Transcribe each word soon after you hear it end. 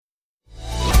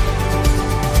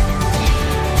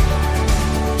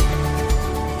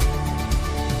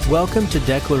Welcome to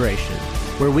Declaration,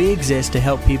 where we exist to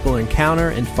help people encounter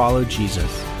and follow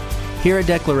Jesus. Here at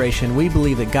Declaration, we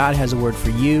believe that God has a word for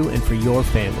you and for your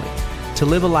family, to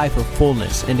live a life of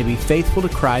fullness and to be faithful to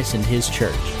Christ and His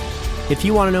church. If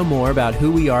you want to know more about who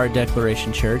we are at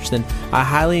Declaration Church, then I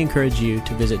highly encourage you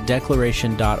to visit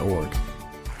declaration.org.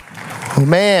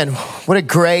 Man, what a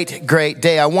great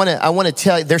day. I want to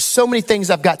tell you, there's so many things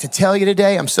I've got to tell you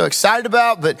today. I'm so excited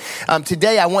about, but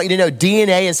today I want you to know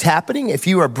DNA is happening. If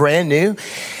you are brand new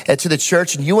to the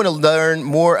church and you want to learn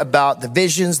more about the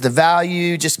visions, the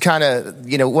value, just kind of,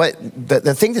 what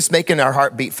the thing that's making our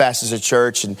heart beat fast as a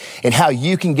church and how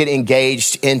you can get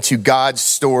engaged into God's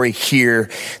story here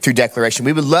through Declaration.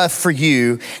 We would love for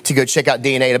you to go check out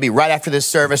DNA. It'll be right after this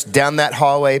service, down that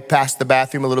hallway, past the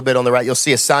bathroom a little bit on the right. You'll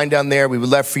see a sign down there. We would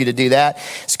love for you to do that.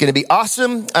 It's going to be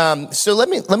awesome. So let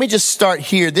me just start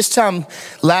here.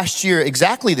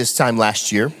 Exactly this time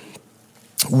last year,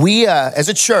 we, as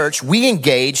a church, we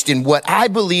engaged in what I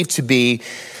believe to be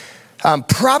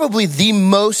probably the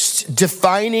most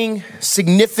defining,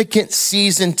 significant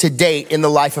season to date in the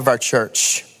life of our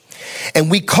church.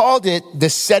 And we called it the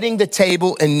Setting the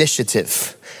Table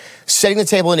Initiative. Setting the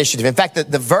Table Initiative. In fact,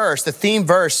 the theme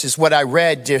verse is what I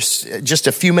read just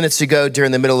a few minutes ago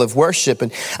during the middle of worship.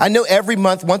 And I know every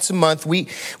month, once a month, we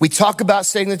talk about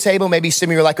setting the table. Maybe some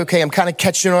of you are like, okay, I'm kind of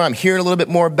catching on. I'm hearing a little bit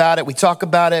more about it. We talk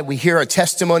about it. We hear a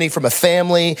testimony from a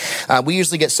family. We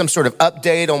usually get some sort of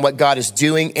update on what God is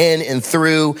doing in and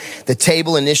through the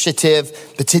Table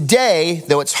Initiative. But today,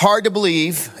 though it's hard to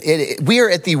believe, we are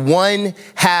at the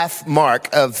 1/2 mark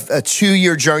of a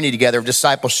 2-year journey together of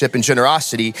discipleship and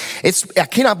generosity. I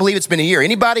cannot believe it's been a year.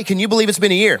 Anybody, can you believe it's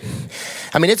been a year?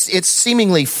 I mean, it's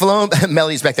seemingly flown.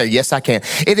 Melody's back there. Yes, I can.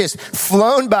 It is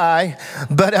flown by,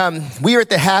 but we are at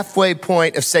the halfway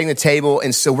point of setting the table.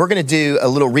 And so we're going to do a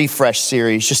little refresh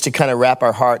series just to kind of wrap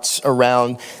our hearts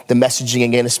around the messaging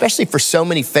again, especially for so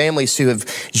many families who have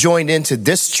joined into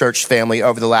this church family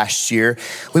over the last year.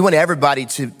 We want everybody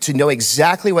to know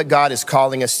exactly what God is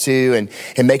calling us to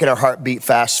and making our heart beat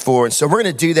fast for. And so we're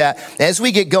going to do that. As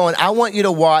we get going, I want you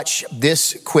to watch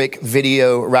this quick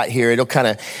video right here. It'll kind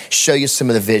of show you some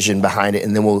of the vision behind it,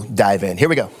 and then we'll dive in. Here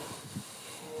we go.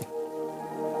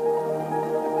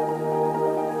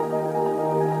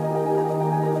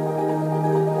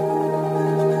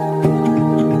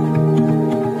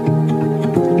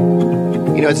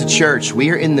 As a church, we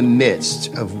are in the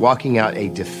midst of walking out a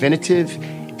definitive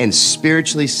and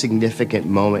spiritually significant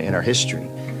moment in our history.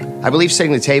 I believe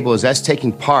setting the table is us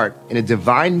taking part in a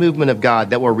divine movement of God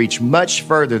that will reach much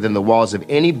further than the walls of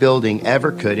any building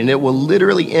ever could, and it will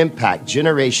literally impact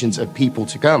generations of people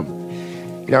to come.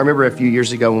 I remember a few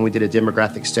years ago when we did a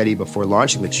demographic study before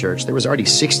launching the church, there was already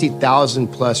 60,000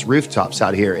 plus rooftops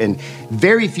out here and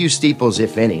very few steeples,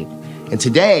 if any. And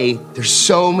today, there's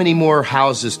so many more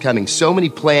houses coming, so many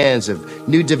plans of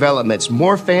new developments,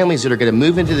 more families that are going to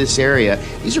move into this area.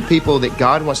 These are people that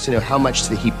God wants to know how much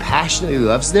that He passionately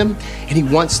loves them, and He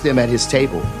wants them at His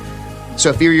table. So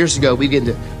a few years ago, we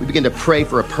began to pray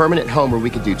for a permanent home where we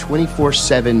could do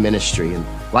 24/7 ministry. And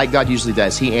like God usually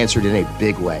does, He answered in a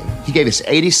big way. He gave us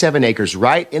 87 acres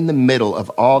right in the middle of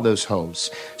all those homes.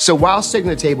 So while setting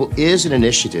the table is an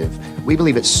initiative, we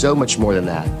believe it's so much more than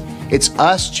that. It's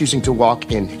us choosing to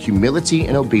walk in humility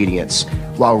and obedience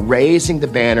while raising the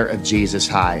banner of Jesus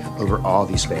high over all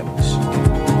these families.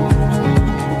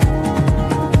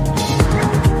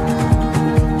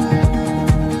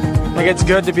 I think it's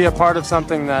good to be a part of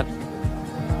something that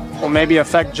will maybe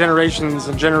affect generations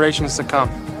and generations to come.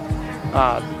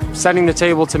 Setting the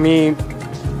table to me,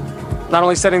 not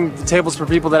only setting the tables for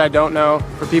people that I don't know,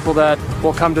 for people that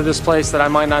will come to this place that I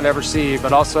might not ever see,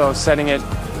 but also setting it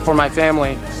for my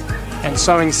family and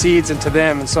sowing seeds into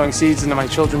them and sowing seeds into my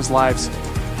children's lives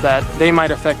that they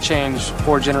might affect change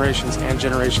for generations and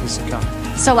generations to come.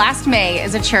 So last May,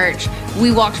 as a church,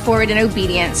 we walked forward in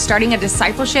obedience, starting a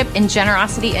discipleship and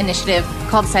generosity initiative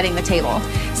called Setting the Table.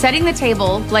 Setting the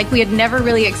table, like we had never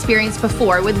really experienced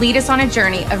before, would lead us on a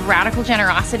journey of radical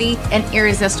generosity and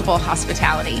irresistible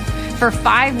hospitality. For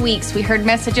 5 weeks, we heard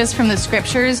messages from the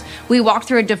scriptures. We walked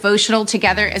through a devotional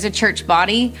together as a church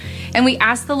body, and we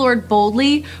asked the Lord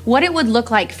boldly what it would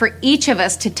look like for each of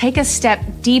us to take a step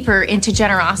deeper into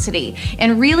generosity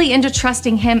and really into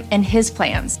trusting Him and His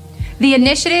plans. The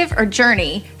initiative or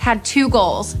journey had 2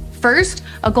 goals. First,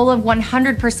 a goal of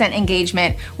 100%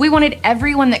 engagement. We wanted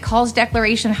everyone that calls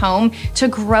Declaration home to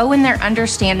grow in their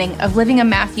understanding of living a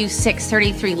Matthew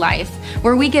 6:33 life,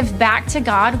 where we give back to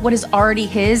God what is already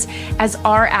His as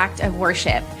our act of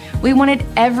worship. We wanted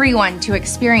everyone to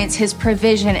experience His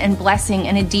provision and blessing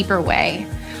in a deeper way.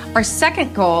 Our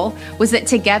second goal was that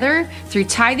together, through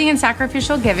tithing and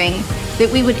sacrificial giving, that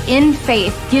we would, in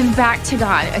faith, give back to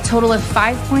God a total of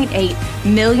 $5.8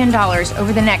 million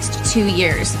over the next 2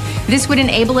 years. This would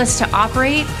enable us to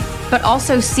operate, but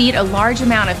also seed a large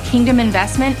amount of kingdom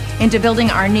investment into building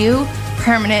our new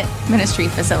permanent ministry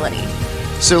facility.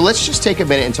 So let's just take a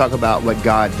minute and talk about what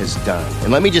God has done.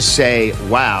 And let me just say,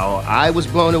 wow, I was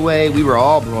blown away. We were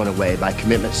all blown away by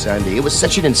Commitment Sunday. It was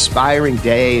such an inspiring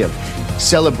day of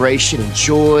celebration and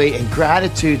joy and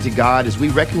gratitude to God as we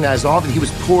recognized all that He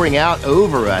was pouring out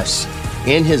over us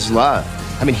in His love.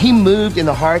 I mean, He moved in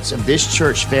the hearts of this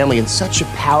church family in such a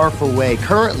powerful way.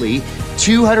 Currently,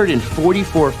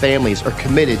 244 families are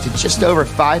committed to just over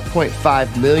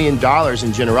 $5.5 million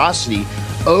in generosity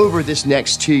over this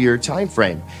next 2-year time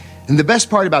frame. And the best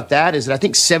part about that is that I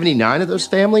think 79 of those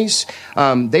families,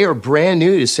 they are brand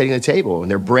new to Setting the Table, and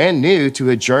they're brand new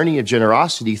to a journey of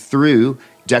generosity through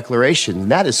Declaration.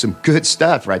 And that is some good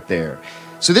stuff right there.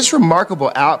 So this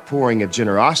remarkable outpouring of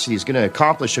generosity is going to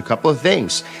accomplish a couple of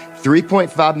things.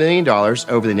 $3.5 million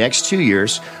over the next 2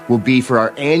 years will be for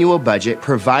our annual budget,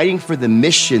 providing for the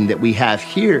mission that we have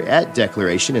here at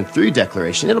Declaration and through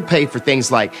Declaration. It'll pay for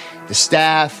things like the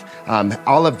staff,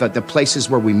 all of the places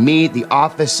where we meet, the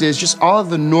offices, just all of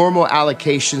the normal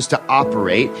allocations to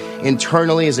operate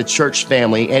internally as a church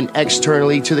family and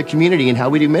externally to the community and how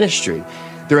we do ministry.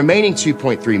 The remaining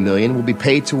 $2.3 million will be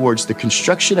paid towards the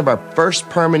construction of our first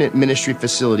permanent ministry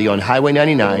facility on Highway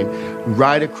 99,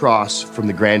 right across from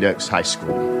the Grand Oaks High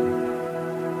School.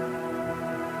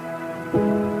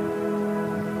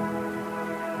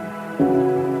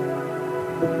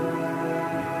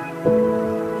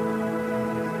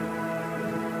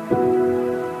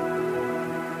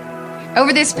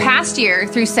 Over this past year,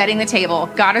 through Setting the Table,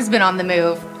 God has been on the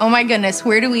move. Oh my goodness,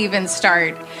 where do we even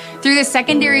start? Through the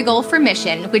secondary goal for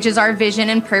mission, which is our vision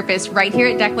and purpose right here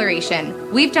at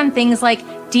Declaration, we've done things like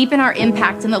deepen our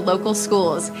impact in the local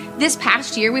schools. This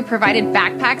past year, we provided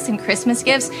backpacks and Christmas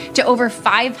gifts to over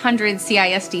 500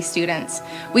 CISD students.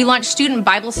 We launched student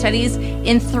Bible studies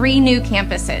in 3 new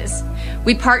campuses.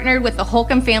 We partnered with the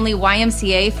Holcomb Family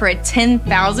YMCA for a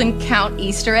 10,000 count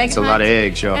Easter egg hunt. That's a lot of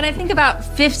eggs, y'all. And I think about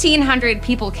 1,500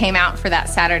 people came out for that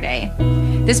Saturday.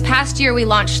 This past year, we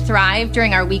launched Thrive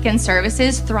during our weekend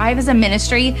services. Thrive is a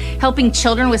ministry helping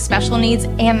children with special needs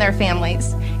and their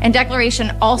families. And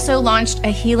Declaration also launched a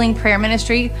healing prayer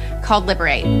ministry called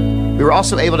Liberate. We were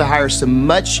also able to hire some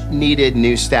much needed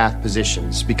new staff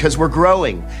positions because we're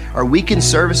growing. Our weekend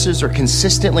services are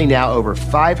consistently now over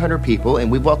 500 people,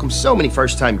 and we've welcomed so many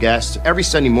first-time guests every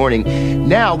Sunday morning.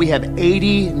 Now we have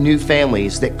 80 new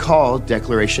families that call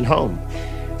Declaration home.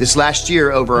 This last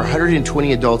year, over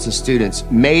 120 adults and students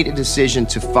made a decision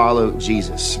to follow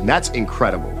Jesus. And that's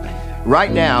incredible.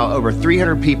 Right now, over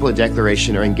 300 people at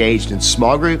Declaration are engaged in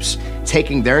small groups,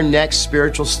 taking their next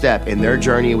spiritual step in their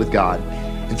journey with God.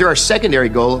 And through our secondary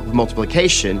goal of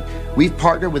multiplication, we've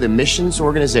partnered with a missions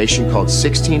organization called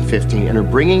 1615 and are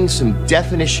bringing some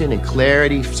definition and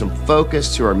clarity, some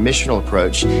focus to our missional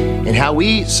approach and how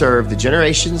we serve the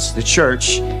generations, the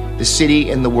church, the city,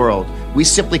 and the world. We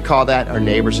simply call that our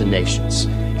neighbors and nations.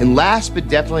 And last but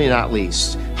definitely not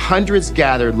least, hundreds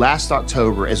gathered last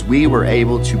October as we were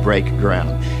able to break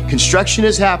ground. Construction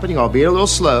is happening, albeit a little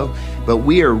slow, but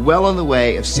we are well on the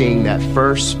way of seeing that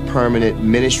first permanent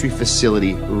ministry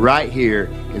facility right here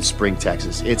in Spring,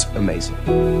 Texas. It's amazing.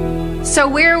 So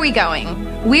where are we going?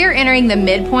 We're entering the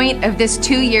midpoint of this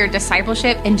 2-year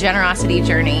discipleship and generosity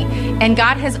journey, and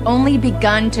God has only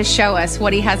begun to show us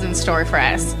what He has in store for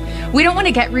us. We don't want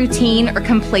to get routine or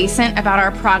complacent about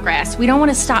our progress. We don't want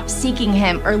to stop seeking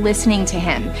Him or listening to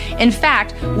Him. In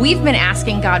fact, we've been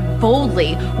asking God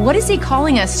boldly, what is He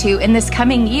calling us to in this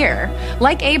coming year?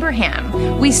 Like Abraham,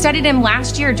 we studied him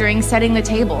last year during Setting the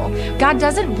Table. God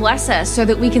doesn't bless us so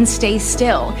that we can stay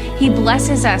still. He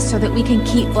blesses us so that we can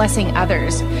keep blessing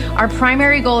others. Our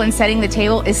primary goal in Setting the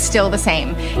Table is still the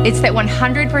same. It's that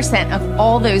 100% of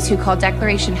all those who call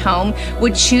Declaration home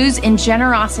would choose in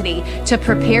generosity to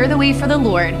prepare the way for the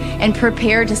Lord and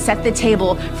prepare to set the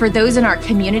table for those in our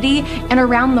community and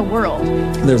around the world.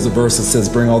 There's a verse that says,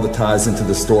 bring all the tithes into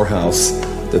the storehouse,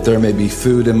 that there may be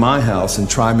food in my house, and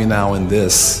try me now in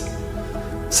this,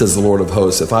 says the Lord of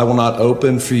hosts. If I will not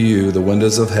open for you the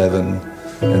windows of heaven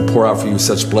and pour out for you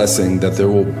such blessing that there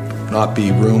will not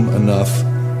be room enough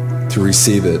to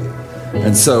receive it.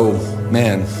 And so,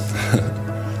 man,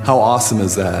 how awesome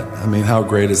is that? I mean, how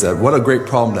great is that? What a great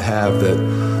problem to have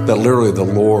that literally the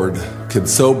Lord could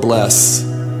so bless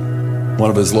one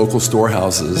of His local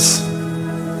storehouses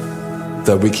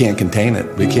that we can't contain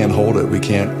it. We can't hold it. We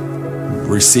can't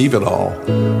receive it all.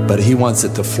 But He wants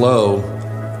it to flow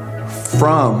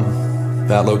from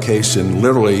that location,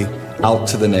 literally out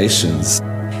to the nations.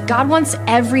 God wants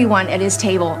everyone at his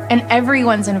table, and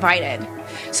everyone's invited.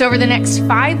 So over the next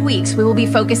 5 weeks, we will be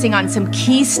focusing on some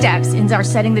key steps in our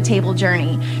setting the table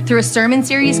journey through a sermon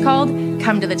series called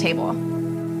Come to the Table.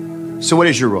 So what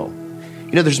is your role?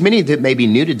 You know, there's many that may be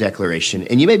new to Declaration,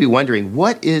 and you may be wondering,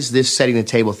 what is this setting the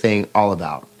table thing all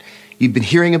about? You've been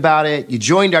hearing about it. You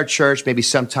joined our church maybe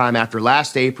sometime after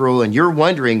last April, and you're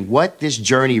wondering what this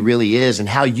journey really is and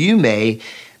how you may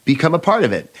become a part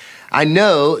of it. I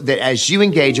know that as you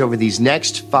engage over these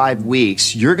next 5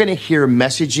 weeks, you're going to hear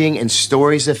messaging and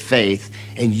stories of faith,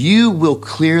 and you will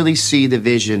clearly see the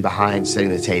vision behind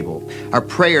setting the table. Our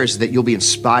prayer is that you'll be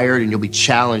inspired and you'll be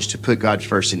challenged to put God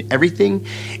first in everything,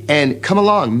 and come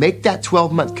along, make that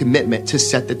 12-month commitment to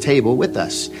set the table with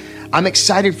us. I'm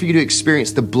excited for you to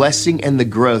experience the blessing and the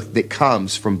growth that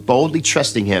comes from boldly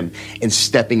trusting him and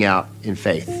stepping out in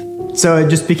faith. So it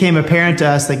just became apparent to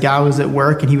us that God was at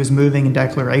work and he was moving in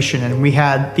Declaration. And we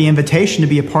had the invitation to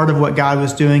be a part of what God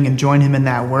was doing and join him in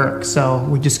that work. So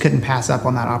we just couldn't pass up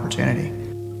on that opportunity.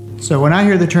 So when I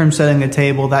hear the term setting the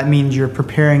table, that means you're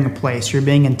preparing a place. You're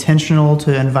being intentional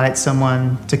to invite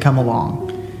someone to come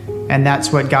along. And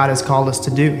that's what God has called us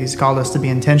to do. He's called us to be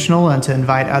intentional and to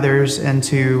invite others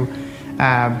into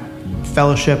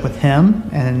fellowship with him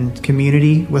and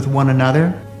community with one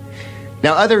another.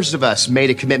 Now, others of us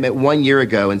made a commitment 1 year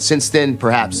ago, and since then,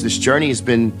 perhaps this journey has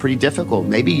been pretty difficult.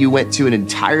 Maybe you went to an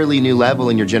entirely new level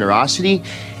in your generosity,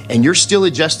 and you're still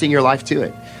adjusting your life to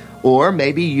it. Or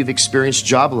maybe you've experienced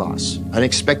job loss,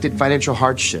 unexpected financial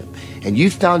hardship, and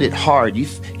you found it hard. You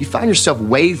find yourself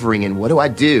wavering in, what do I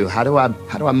do? How do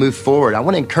I move forward? I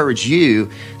want to encourage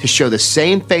you to show the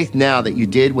same faith now that you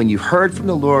did when you heard from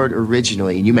the Lord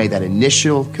originally, and you made that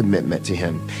initial commitment to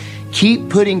him. Keep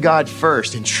putting God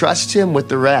first and trust him with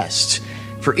the rest.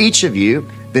 For each of you,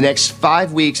 the next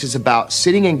 5 weeks is about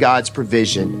sitting in God's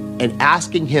provision and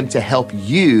asking him to help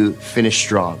you finish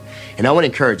strong. And I want to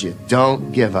encourage you,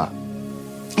 don't give up.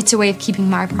 It's a way of keeping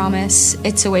my promise.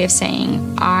 It's a way of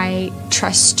saying, I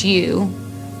trust you,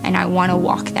 and I want to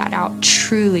walk that out,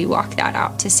 truly walk that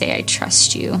out, to say I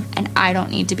trust you, and I don't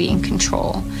need to be in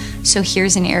control. So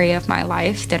here's an area of my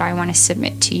life that I want to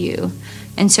submit to you.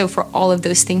 And so for all of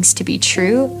those things to be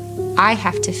true, I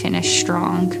have to finish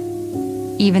strong,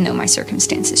 even though my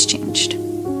circumstances changed.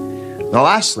 Now,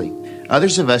 lastly,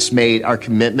 others of us made our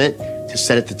commitment to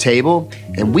set at the table,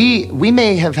 and we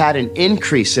may have had an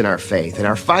increase in our faith and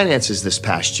our finances this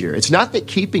past year. It's not that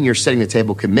keeping your setting the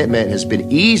table commitment has been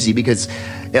easy, because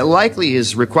it likely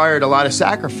has required a lot of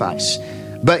sacrifice.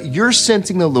 But you're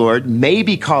sensing the Lord may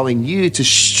be calling you to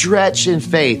stretch in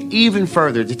faith even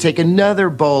further, to take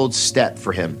another bold step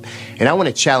for him. And I want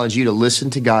to challenge you to listen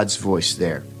to God's voice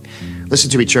there. Listen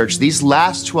to me, church. These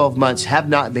last 12 months have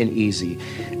not been easy.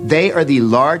 They are the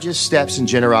largest steps in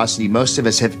generosity most of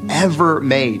us have ever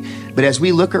made. But as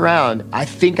we look around, I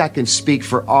think I can speak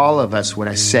for all of us when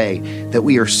I say that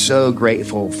we are so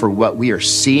grateful for what we are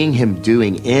seeing him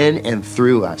doing in and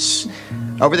through us.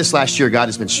 Over this last year, God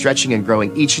has been stretching and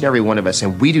growing each and every one of us,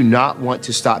 and we do not want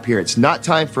to stop here. It's not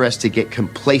time for us to get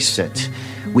complacent.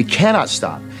 We cannot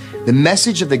stop. The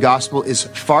message of the gospel is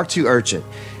far too urgent.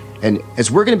 And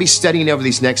as we're going to be studying over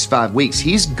these next 5 weeks,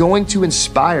 he's going to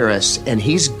inspire us and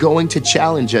he's going to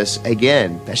challenge us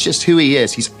again. That's just who he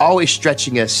is. He's always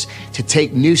stretching us to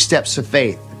take new steps of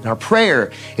faith. And our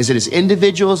prayer is that as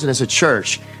individuals and as a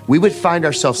church, we would find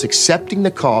ourselves accepting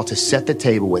the call to set the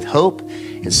table with hope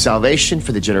and salvation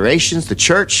for the generations, the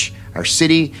church, our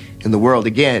city, and the world.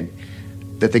 Again,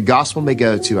 that the gospel may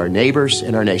go to our neighbors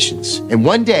and our nations. And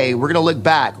one day, we're going to look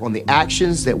back on the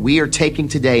actions that we are taking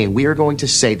today, and we are going to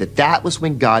say that that was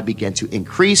when God began to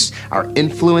increase our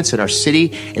influence in our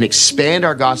city and expand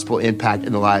our gospel impact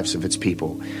in the lives of its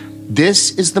people.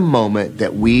 This is the moment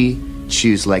that we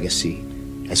choose legacy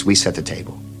as we set the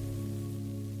table.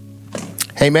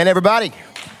 Amen, everybody.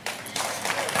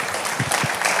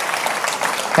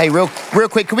 Hey, real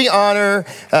quick, can we honor,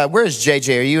 where's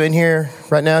JJ? Are you in here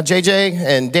right now? JJ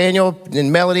and Daniel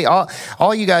and Melody,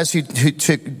 all you guys who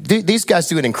took, these guys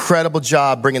do an incredible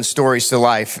job bringing stories to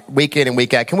life week in and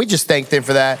week out. Can we just thank them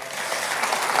for that?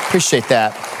 Appreciate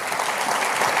that.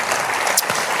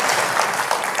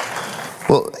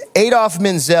 Well, Adolf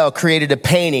Menzel created a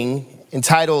painting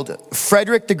entitled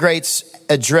Frederick the Great's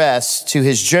Address to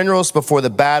His Generals Before the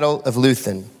Battle of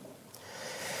Leuthen.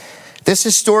 This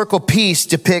historical piece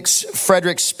depicts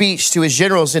Frederick's speech to his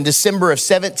generals in December of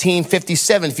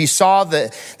 1757. If you saw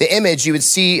the image, you would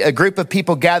see a group of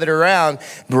people gathered around,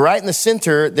 but right in the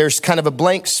center, there's kind of a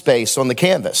blank space on the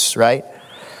canvas, right?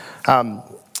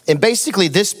 And basically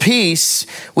this piece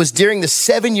was during the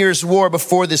 7 Years' War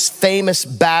before this famous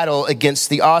battle against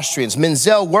the Austrians.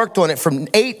 Menzel worked on it from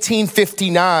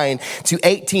 1859 to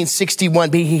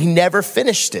 1861, but he never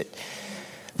finished it.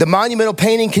 The monumental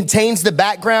painting contains the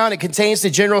background. It contains the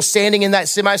general standing in that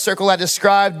semicircle I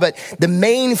described, but the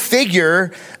main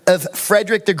figure of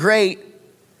Frederick the Great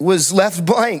was left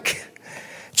blank.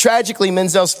 Tragically,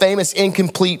 Menzel's famous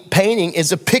incomplete painting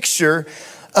is a picture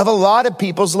of a lot of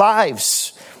people's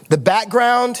lives. The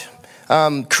background,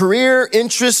 career,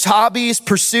 interests, hobbies,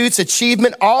 pursuits,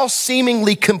 achievement, all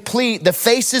seemingly complete. The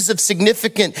faces of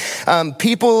significant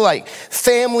people like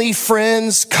family,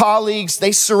 friends, colleagues,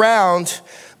 they surround,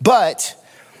 but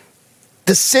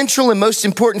the central and most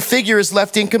important figure is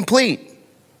left incomplete.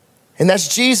 And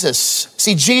that's Jesus.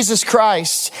 See, Jesus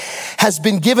Christ has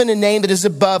been given a name that is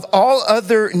above all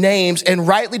other names and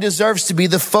rightly deserves to be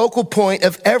the focal point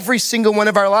of every single one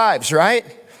of our lives, right?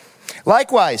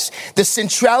 Likewise, the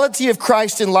centrality of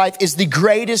Christ in life is the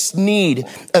greatest need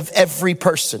of every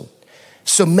person.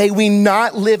 So may we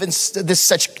not live in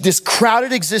this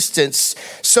crowded existence,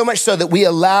 so much so that we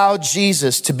allow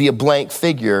Jesus to be a blank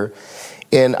figure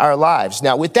in our lives.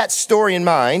 Now, with that story in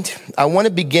mind, I want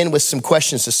to begin with some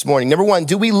questions this morning. Number one,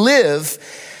 do we live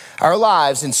our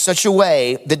lives in such a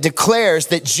way that declares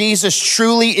that Jesus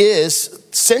truly is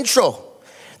central?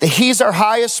 That he's our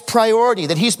highest priority,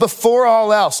 that he's before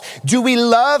all else? Do we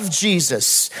love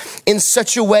Jesus in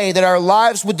such a way that our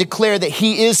lives would declare that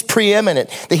he is preeminent,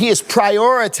 that he is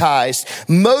prioritized,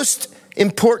 most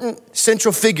important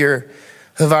central figure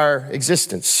of our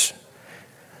existence?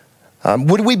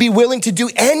 Would we be willing to do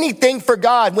anything for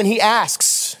God when he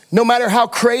asks, no matter how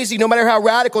crazy, no matter how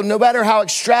radical, no matter how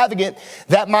extravagant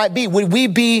that might be? Would we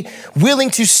be willing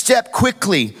to step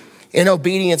quickly in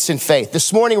obedience and faith?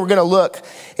 This morning, we're going to look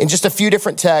in just a few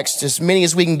different texts, as many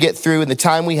as we can get through in the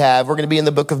time we have. We're going to be in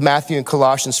the book of Matthew and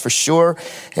Colossians for sure.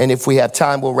 And if we have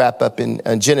time, we'll wrap up in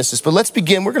Genesis. But let's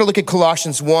begin. We're going to look at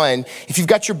Colossians 1. If you've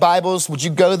got your Bibles, would you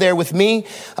go there with me?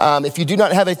 If you do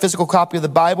not have a physical copy of the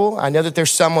Bible, I know that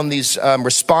there's some on these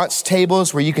response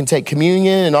tables where you can take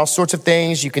communion and all sorts of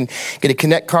things. You can get a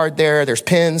Connect card there. There's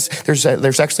pens.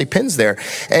 There's actually pens there.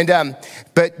 And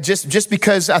but just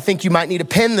because I think you might need a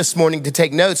pen this morning to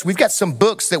take notes, we've got some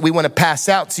books that we want to pass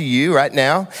out to you right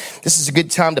now. This is a good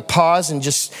time to pause and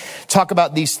just talk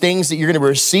about these things that you're going to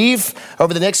receive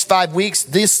over the next 5 weeks.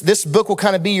 This book will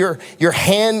kind of be your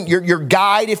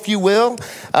guide, if you will.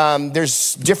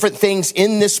 There's different things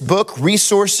in this book,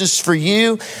 resources for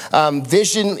you,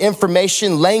 vision,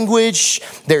 information, language.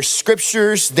 There's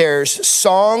scriptures, there's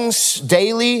songs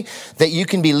daily that you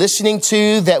can be listening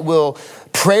to that will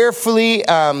prayerfully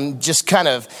just kind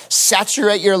of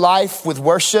saturate your life with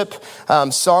worship,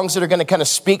 songs that are going to kind of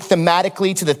speak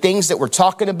thematically to the things that we're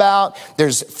talking about.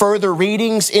 There's further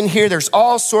readings in here. There's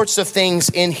all sorts of things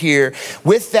in here.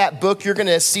 With that book, you're going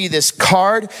to see this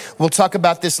card. We'll talk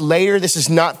about this later. This is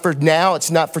not for now.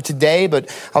 It's not for today, but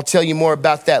I'll tell you more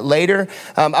about that later.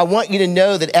 I want you to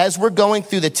know that as we're going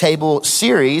through the table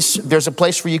series, there's a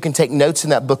place where you can take notes in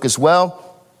that book as well.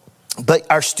 But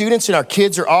our students and our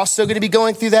kids are also going to be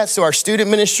going through that. So our student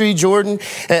ministry, Jordan,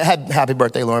 happy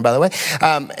birthday, Lauren, by the way.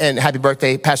 And happy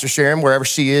birthday, Pastor Sharon, wherever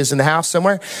she is in the house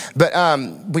somewhere. But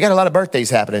we got a lot of birthdays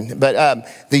happening. But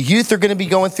the youth are going to be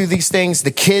going through these things.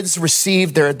 The kids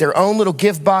received their own little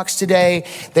gift box today.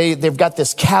 They've got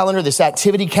this calendar, this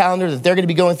activity calendar that they're going to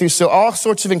be going through. So all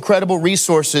sorts of incredible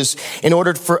resources in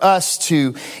order for us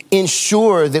to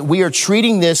ensure that we are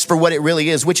treating this for what it really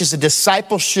is, which is a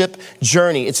discipleship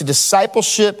journey. It's a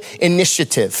discipleship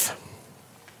initiative.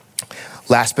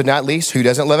 Last but not least, who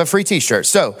doesn't love a free t-shirt?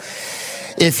 So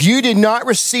if you did not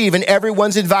receive an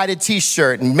Everyone's Invited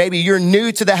t-shirt, and maybe you're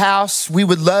new to the house, we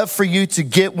would love for you to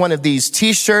get one of these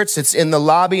t-shirts. It's in the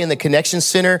lobby in the Connection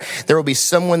Center. There will be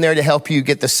someone there to help you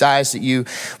get the size that you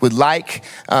would like.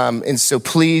 And so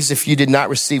please, if you did not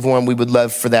receive one, we would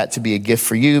love for that to be a gift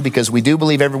for you, because we do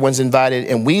believe everyone's invited,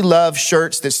 and we love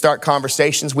shirts that start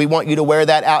conversations. We want you to wear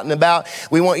that out and about.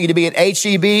 We want you to be at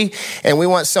HEB, and we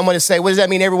want someone to say, what does that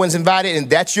mean, everyone's invited? And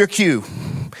that's your cue.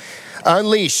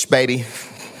 Unleash, baby.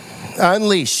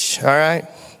 Unleash, all right?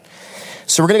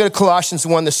 So we're going to go to Colossians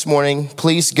 1 this morning.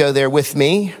 Please go there with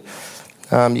me.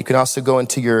 You can also go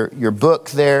into your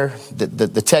book there.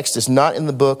 The text is not in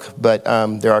the book, but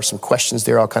there are some questions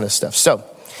there, all kind of stuff. So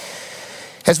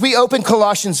As we open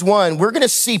Colossians 1, we're going to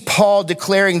see Paul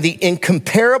declaring the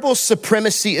incomparable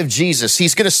supremacy of Jesus.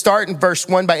 He's going to start in verse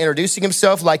 1 by introducing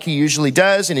himself like he usually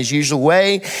does in his usual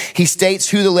way. He states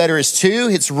who the letter is to.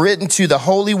 It's written to the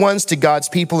holy ones, to God's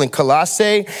people in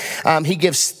Colossae. He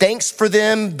gives thanks for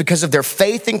them because of their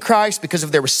faith in Christ, because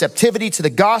of their receptivity to the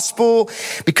gospel,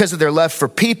 because of their love for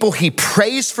people. He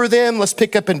prays for them. Let's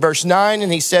pick up in verse 9,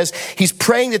 and he says he's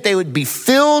praying that they would be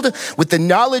filled with the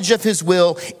knowledge of his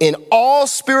will in all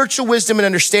spiritual wisdom and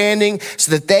understanding,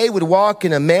 so that they would walk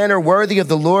in a manner worthy of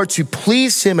the Lord, to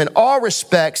please him in all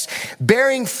respects,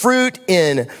 bearing fruit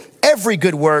in every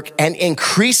good work and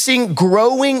increasing,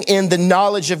 growing in the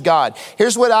knowledge of God.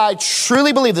 Here's what I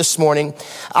truly believe this morning.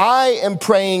 I am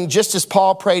praying just as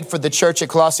Paul prayed for the church at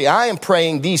Colossae. I am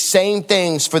praying these same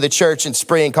things for the church in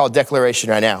Spring called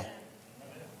Declaration right now.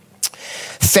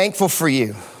 Thankful for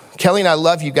you. Kelly and I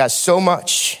love you guys so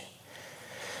much.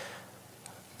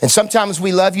 And sometimes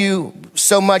we love you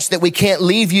so much that we can't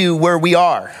leave you where we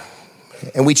are.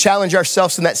 And we challenge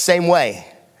ourselves in that same way.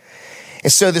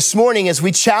 And so this morning, as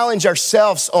we challenge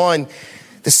ourselves on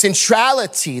the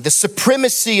centrality, the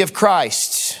supremacy of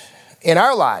Christ in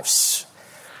our lives,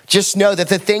 just know that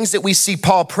the things that we see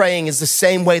Paul praying is the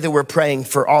same way that we're praying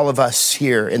for all of us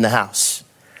here in the house.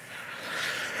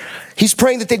 He's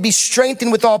praying that they'd be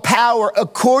strengthened with all power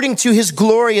according to his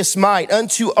glorious might,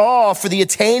 unto all for the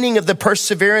attaining of the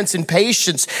perseverance and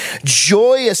patience,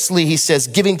 joyously, he says,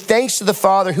 giving thanks to the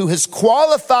Father who has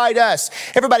qualified us.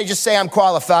 Everybody just say, I'm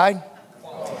qualified.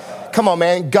 Come on,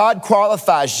 man. God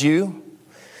qualifies you.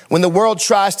 When the world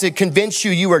tries to convince you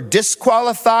you are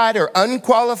disqualified or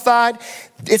unqualified,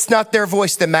 it's not their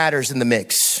voice that matters in the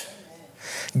mix.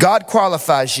 God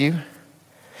qualifies you.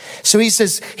 So he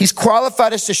says he's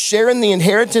qualified us to share in the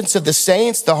inheritance of the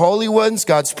saints, the holy ones,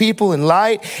 God's people in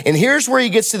light. And here's where he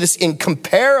gets to this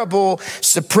incomparable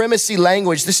supremacy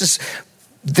language.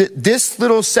 This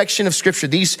little section of scripture,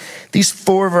 these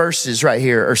 4 verses right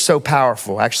here are so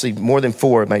powerful. Actually, more than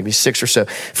 4, maybe 6 or so.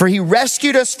 For he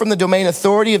rescued us from the domain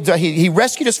authority of, he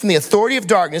rescued us from the authority of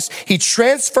darkness. He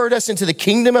transferred us into the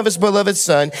kingdom of his beloved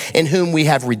Son, in whom we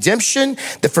have redemption,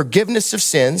 the forgiveness of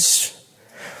sins.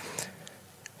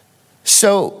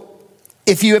 So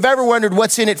if you have ever wondered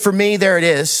what's in it for me, there it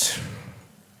is.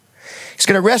 He's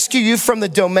going to rescue you from the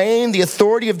domain, the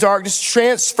authority of darkness,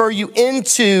 transfer you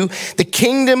into the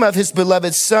kingdom of his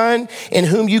beloved Son, in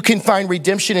whom you can find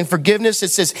redemption and forgiveness.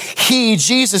 It says, he,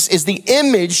 Jesus, is the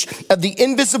image of the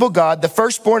invisible God, the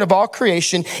firstborn of all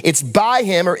creation. It's by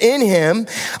him, or in him,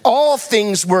 all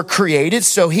things were created.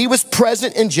 So he was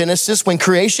present in Genesis when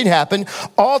creation happened.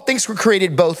 All things were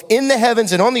created both in the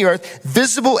heavens and on the earth,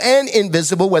 visible and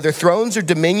invisible, whether thrones or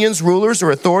dominions, rulers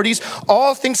or authorities.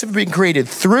 All things have been created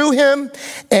through him.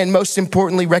 And most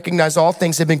importantly, recognize all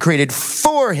things have been created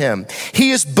for him.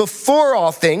 He is before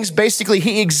all things. Basically,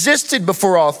 he existed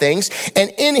before all things. And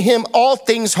in him, all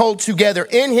things hold together.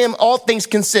 In him, all things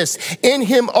consist. In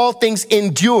him, all things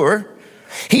endure.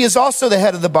 He is also the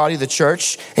head of the body of the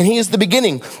church. And he is the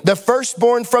beginning, the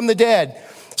firstborn from the dead,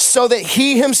 so that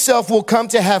he himself will come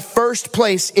to have first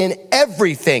place in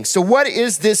everything. So what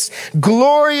is this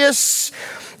glorious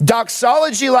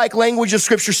doxology-like language of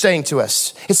scripture saying to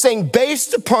us? It's saying,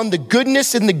 based upon the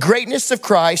goodness and the greatness of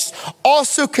Christ,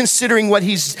 also considering what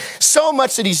so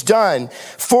much that he's done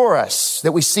for us,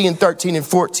 that we see in 13 and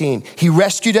 14. He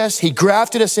rescued us. He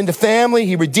grafted us into family.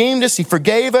 He redeemed us. He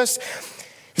forgave us.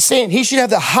 He's saying he should have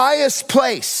the highest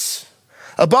place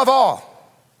above all.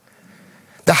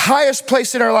 The highest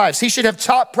place in our lives. He should have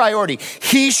top priority.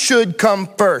 He should come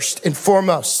first and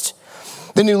foremost.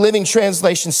 The New Living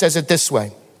Translation says it this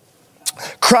way.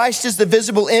 Christ is the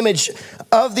visible image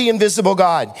of the invisible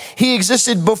God. He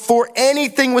existed before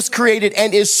anything was created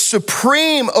and is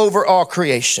supreme over all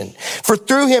creation. For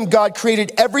through him, God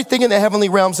created everything in the heavenly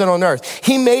realms and on earth.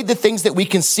 He made the things that we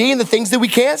can see and the things that we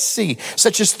can't see,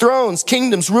 such as thrones,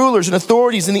 kingdoms, rulers, and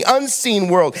authorities in the unseen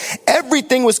world.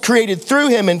 Everything was created through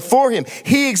him and for him.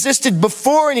 He existed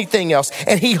before anything else,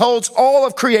 and he holds all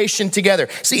of creation together.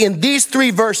 See, in these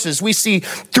 3 verses, we see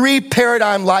 3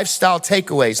 paradigm lifestyle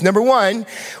takeaways. Number 1,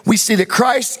 we see that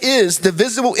Christ is the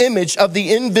visible image of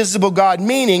the invisible God,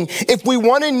 meaning if we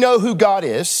want to know who God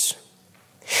is,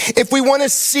 if we want to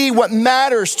see what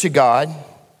matters to God,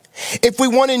 if we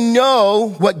want to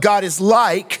know what God is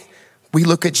like, we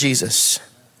look at Jesus.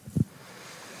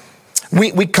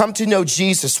 We come to know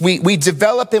Jesus. We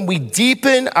develop and we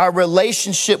deepen our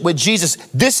relationship with Jesus.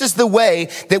 This is the way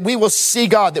that we will see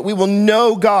God, that we will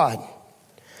know God.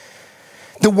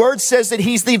 The word says that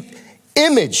he's the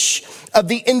image of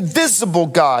the invisible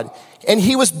God, and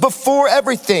he was before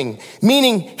everything,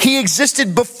 meaning he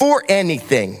existed before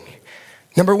anything.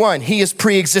 Number one, he is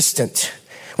pre-existent,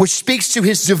 which speaks to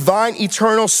his divine,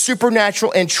 eternal,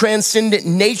 supernatural, and transcendent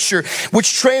nature,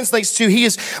 which translates to he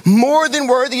is more than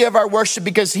worthy of our worship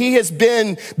because he has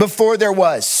been before there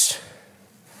was.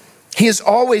 He has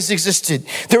always existed.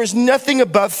 There is nothing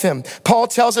above him. Paul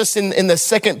tells us in the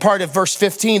second part of verse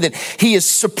 15 that he is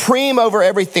supreme over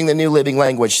everything, the New Living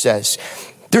Language says.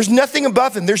 There's nothing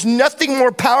above him. There's nothing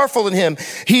more powerful than him.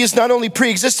 He is not only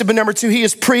pre-existent, but number two, he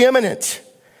is preeminent.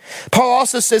 Paul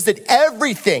also says that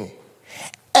everything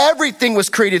was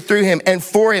created through him and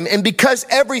for him. And because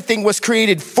everything was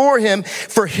created for him,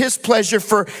 for his pleasure,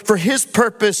 for his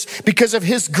purpose, because of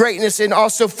his greatness and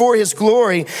also for his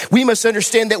glory, we must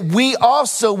understand that we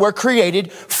also were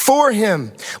created for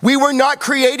him. We were not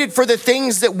created for the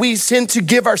things that we tend to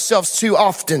give ourselves to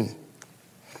often.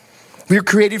 We were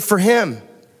created for him.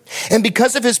 And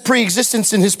because of his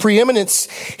preexistence and his preeminence,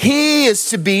 he is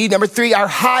to be, number three, our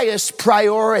highest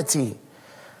priority.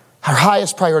 Our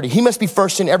highest priority. He must be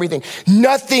first in everything.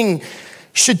 Nothing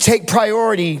should take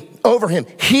priority over him.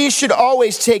 He should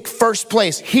always take first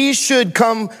place. He should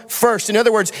come first. In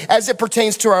other words, as it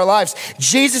pertains to our lives,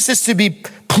 Jesus is to be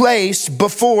placed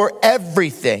before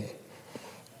everything.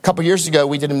 A couple years ago,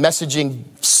 we did a messaging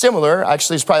similar.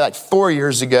 Actually, it's probably like 4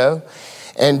 years ago.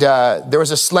 And there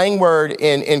was a slang word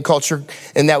in culture,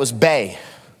 and that was bae.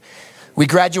 We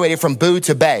graduated from boo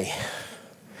to bae.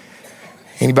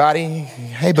 Anybody?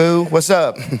 Hey, boo, what's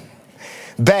up?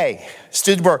 Bae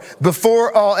stood for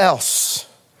before all else.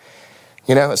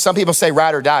 You know, some people say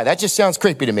ride or die. That just sounds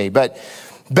creepy to me, but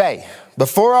bae,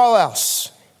 before all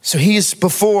else. So he's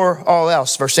before all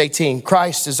else. Verse 18,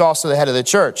 Christ is also the head of the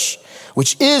church,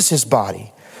 which is his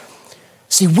body.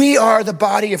 See, we are the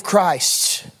body of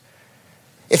Christ.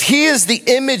 If he is the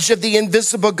image of the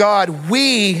invisible God,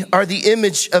 we are the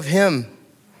image of him.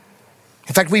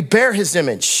 In fact, we bear his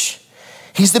image.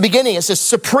 He's the beginning. It says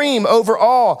supreme over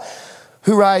all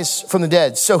who rise from the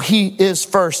dead. So he is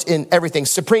first in everything.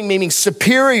 Supreme meaning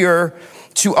superior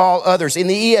to all others. In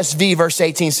the ESV, verse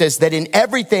 18 says that in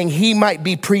everything he might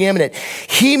be preeminent.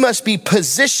 He must be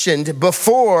positioned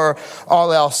before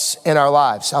all else in our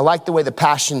lives. I like the way the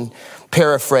Passion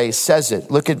paraphrase says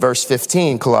it. Look at verse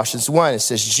 15, Colossians 1. It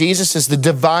says, Jesus is the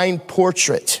divine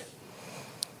portrait,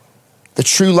 the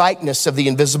true likeness of the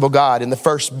invisible God and the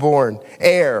firstborn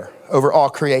heir over all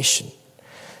creation.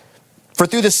 For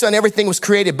through the Son, everything was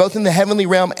created, both in the heavenly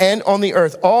realm and on the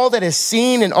earth. All that is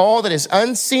seen and all that is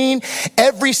unseen,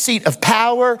 every seat of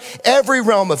power, every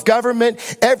realm of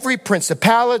government, every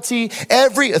principality,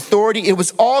 every authority, it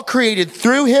was all created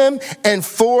through him and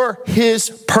for his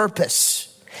purpose.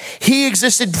 He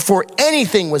existed before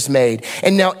anything was made,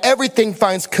 and now everything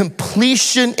finds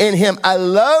completion in him. I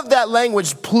love that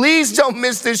language. Please don't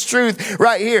miss this truth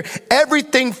right here.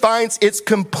 Everything finds its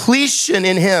completion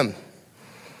in him.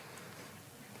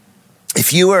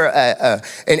 If you were an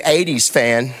 80s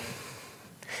fan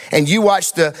and you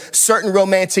watched a certain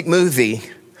romantic movie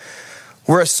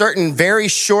where a certain very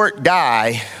short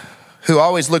guy who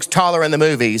always looks taller in the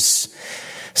movies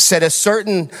said a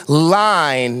certain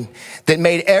line that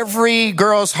made every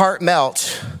girl's heart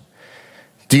melt.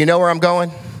 Do you know where I'm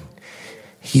going?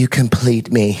 You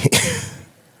complete me.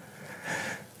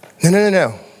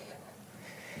 No.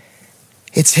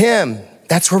 It's him.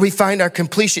 That's where we find our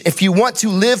completion. If you want to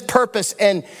live purpose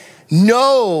and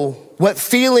know what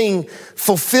feeling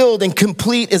fulfilled and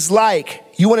complete is like,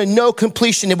 you want to know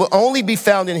completion, it will only be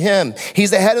found in him.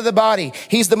 He's the head of the body.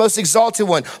 He's the most exalted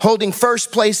one, holding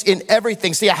first place in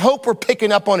everything. See, I hope we're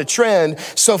picking up on a trend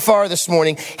so far this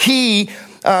morning. He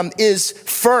is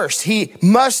first. He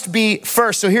must be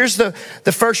first. So here's the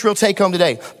first real take home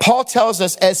today. Paul tells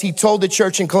us, as he told the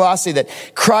church in Colossae, that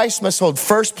Christ must hold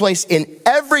first place in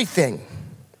everything.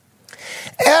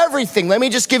 Everything. Let me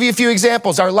just give you a few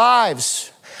examples. Our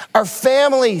lives, our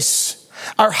families,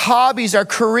 our hobbies, our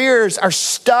careers, our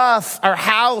stuff, our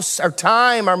house, our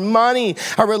time, our money,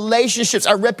 our relationships,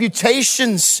 our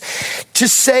reputations. To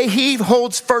say he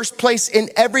holds first place in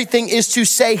everything is to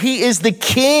say he is the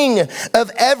king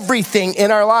of everything in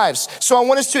our lives. So I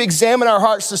want us to examine our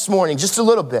hearts this morning just a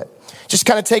little bit. Just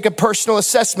kind of take a personal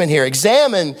assessment here.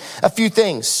 Examine a few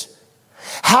things.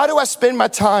 How do I spend my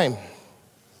time?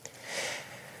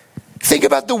 Think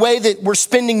about the way that we're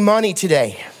spending money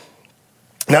today.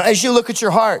 Now, as you look at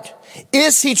your heart,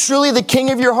 is he truly the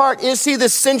king of your heart? Is he the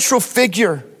central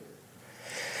figure?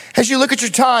 As you look at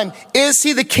your time, is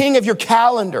he the king of your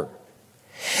calendar?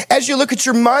 As you look at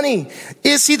your money,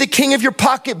 is he the king of your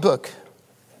pocketbook?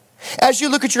 As you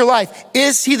look at your life,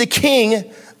 is he the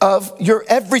king of your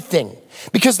everything?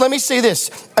 Because let me say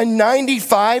this, a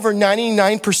 95 or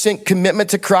 99%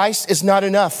 commitment to Christ is not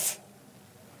enough.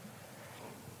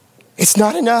 It's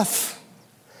not enough.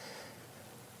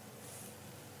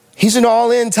 He's an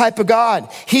all-in type of God.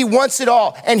 He wants it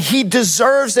all, and he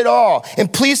deserves it all.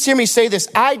 And please hear me say this.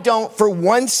 I don't for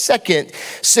 1 second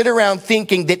sit around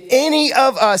thinking that any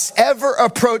of us ever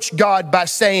approach God by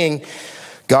saying,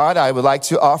 God, I would like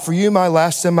to offer you my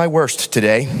last and my worst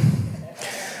today.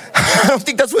 I don't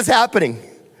think that's what's happening.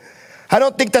 I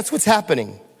don't think that's what's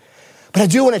happening. But I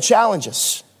do want to challenge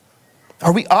us.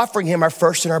 Are we offering him our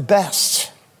first and our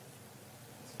best?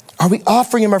 Are we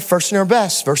offering him our first and our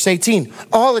best? Verse 18,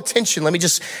 all attention, let me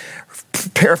just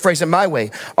paraphrase it my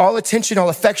way. All attention, all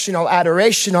affection, all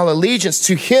adoration, all allegiance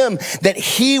to him, that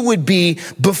he would be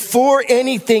before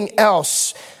anything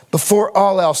else, before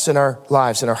all else in our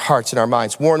lives, in our hearts, in our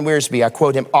minds. Warren Wiersbe, I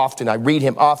quote him often. I read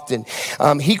him often.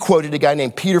 He quoted a guy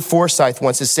named Peter Forsyth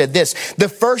once and said this: the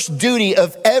first duty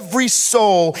of every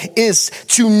soul is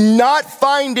to not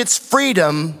find its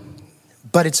freedom,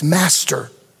 but its master.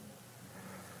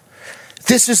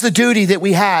 This is the duty that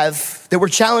we have, that we're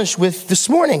challenged with this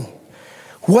morning.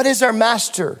 What is our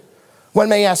master? One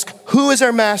may ask, who is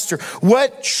our master?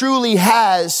 What truly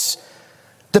has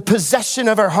the possession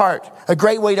of our heart? A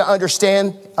great way to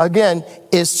understand, again,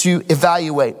 is to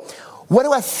evaluate. What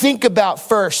do I think about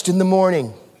first in the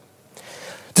morning?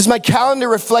 Does my calendar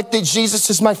reflect that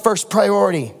Jesus is my first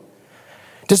priority?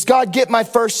 Does God get my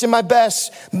first and my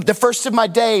best, the first of my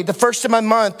day, the first of my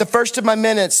month, the first of my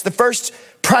minutes, the first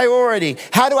priority?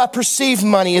 How do I perceive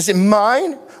money? Is it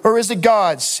mine or is it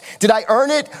God's? Did I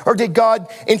earn it or did God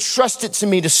entrust it to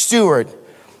me to steward?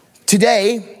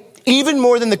 Today, even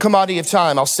more than the commodity of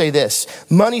time, I'll say this: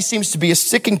 money seems to be a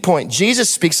sticking point. Jesus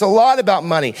speaks a lot about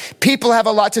money. People have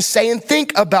a lot to say and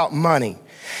think about money.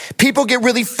 People get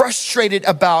really frustrated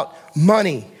about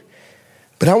money.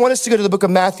 But I want us to go to the book of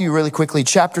Matthew really quickly,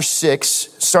 chapter 6,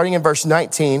 starting in verse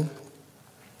 19,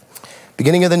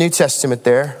 beginning of the New Testament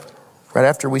there, right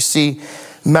after we see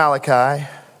Malachi.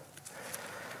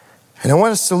 And I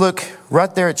want us to look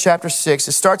right there at chapter 6.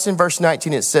 It starts in verse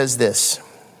 19. It says this.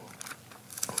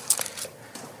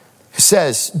 It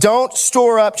says, don't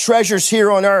store up treasures here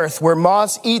on earth where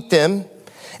moths eat them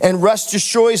and rust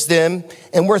destroys them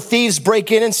and where thieves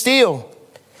break in and steal.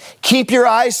 Keep your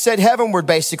eyes set heavenward,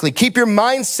 basically. Keep your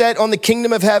mind set on the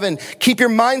kingdom of heaven. Keep your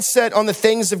mind set on the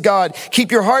things of God.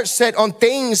 Keep your heart set on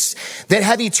things that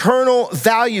have eternal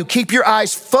value. Keep your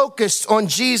eyes focused on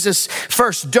Jesus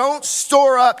first. Don't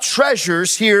store up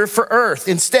treasures here for earth.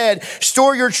 Instead,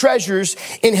 store your treasures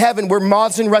in heaven where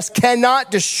moths and rust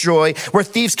cannot destroy, where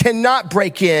thieves cannot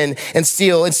break in and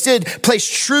steal. Instead, place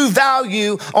true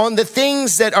value on the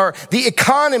things that are the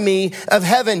economy of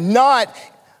heaven, not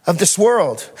of this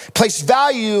world. Place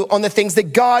value on the things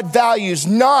that God values,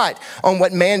 not on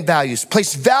what man values.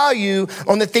 Place value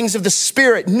on the things of the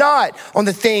Spirit, not on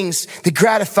the things that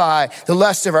gratify the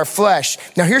lust of our flesh.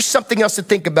 Now, here's something else to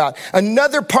think about.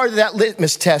 Another part of that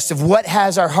litmus test of what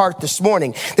has our heart this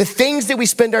morning. The things that we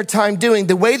spend our time doing,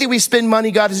 the way that we spend money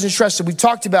God has entrusted, we've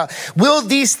talked about. Will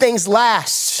these things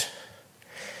last?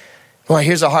 Well,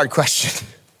 here's a hard question.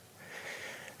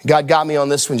 God got me on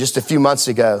this one just a few months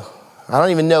ago. I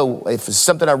don't even know if it's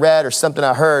something I read or something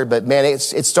I heard, but man, it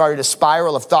started a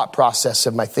spiral of thought process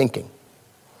of my thinking.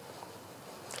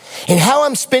 And how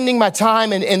I'm spending my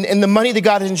time and the money that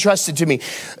God has entrusted to me.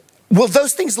 Will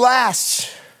those things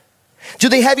last? Do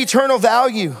they have eternal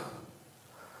value?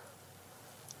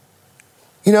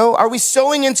 You know, are we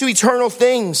sowing into eternal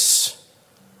things?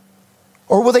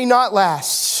 Or will they not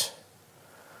last?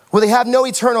 Will they have no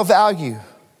eternal value?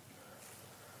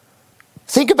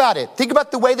 Think about it. Think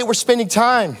about the way that we're spending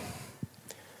time.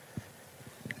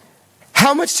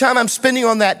 How much time I'm spending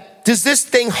on that? Does this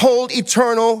thing hold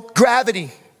eternal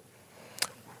gravity?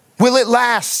 Will it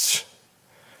last?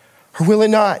 Or will it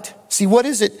not? See, what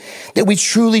is it that we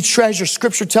truly treasure?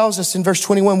 Scripture tells us in verse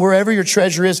 21, wherever your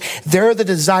treasure is, there the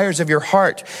desires of your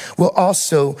heart will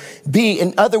also be.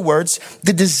 In other words,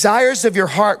 the desires of your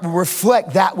heart will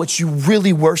reflect that which you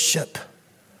really worship.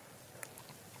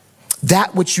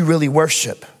 That which you really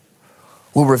worship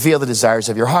will reveal the desires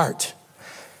of your heart.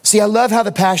 See, I love how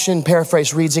the Passion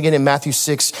paraphrase reads again in Matthew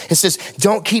 6. It says,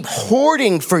 don't keep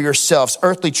hoarding for yourselves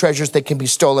earthly treasures that can be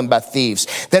stolen by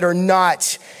thieves, that are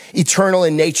not eternal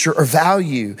in nature or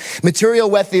value. Material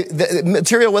wealth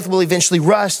will eventually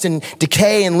rust and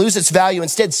decay and lose its value.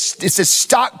 Instead, it says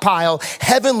stockpile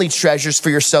heavenly treasures for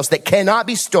yourselves that cannot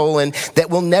be stolen, that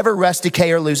will never rust,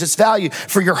 decay, or lose its value.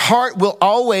 For your heart will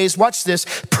always, watch this,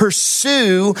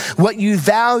 pursue what you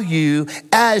value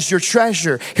as your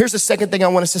treasure. Here's the second thing I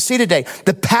want us to see today.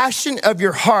 The passion of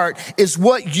your heart is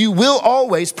what you will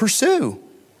always pursue.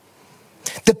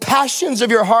 The passions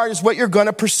of your heart is what you're going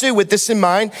to pursue. With this in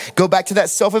mind, go back to that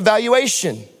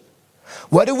self-evaluation.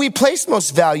 What do we place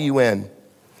most value in?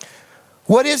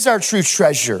 What is our true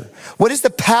treasure? What is the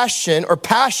passion or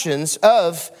passions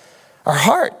of our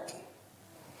heart?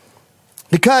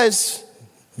 Because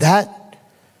that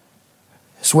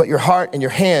is what your heart and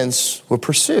your hands will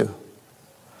pursue.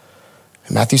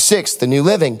 In Matthew 6, the New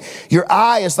Living, your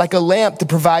eye is like a lamp that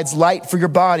provides light for your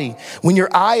body. When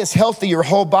your eye is healthy, your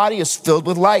whole body is filled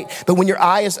with light. But when your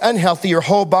eye is unhealthy, your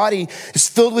whole body is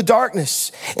filled with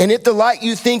darkness. And if the light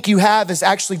you think you have is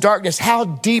actually darkness, how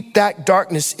deep that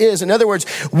darkness is. In other words,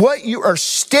 what you are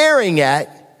staring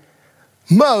at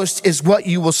most is what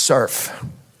you will serve.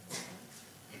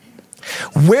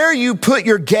 Where you put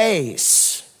your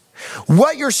gaze,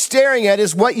 what you're staring at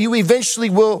is what you eventually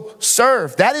will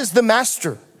serve. That is the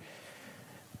master.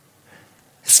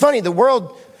 It's funny, the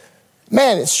world,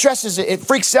 man, it stresses, it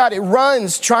freaks out, it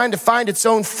runs trying to find its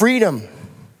own freedom.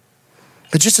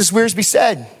 But just as Wiersbe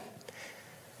said,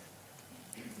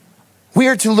 we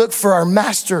are to look for our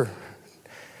master.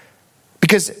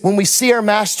 Because when we see our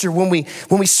master, when we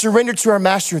surrender to our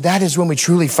master, that is when we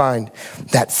truly find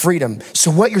that freedom. So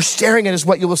what you're staring at is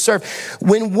what you will serve.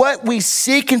 When what we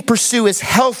seek and pursue is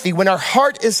healthy, when our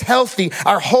heart is healthy,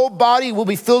 our whole body will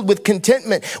be filled with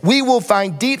contentment. We will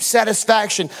find deep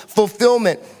satisfaction,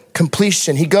 fulfillment,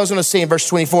 completion. He goes on to say in verse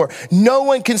 24, no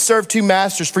one can serve two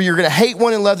masters, for you're going to hate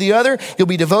one and love the other. You'll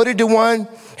be devoted to one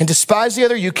and despise the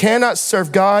other. You cannot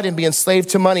serve God and be enslaved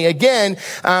to money. Again,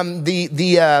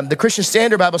 the Christian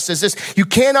Standard Bible says this, you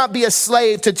cannot be a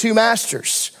slave to two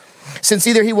masters. Since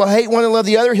either he will hate one and love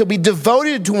the other, he'll be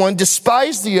devoted to one,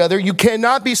 despise the other. You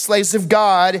cannot be slaves of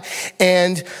God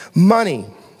and money.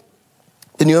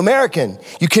 The New American,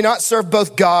 you cannot serve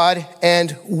both God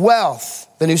and wealth.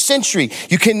 The New Century,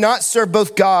 you cannot serve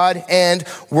both God and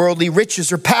worldly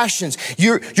riches or passions.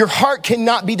 Your heart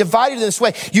cannot be divided in this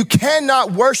way. You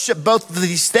cannot worship both of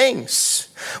these things.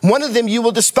 One of them you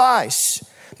will despise,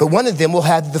 but one of them will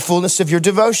have the fullness of your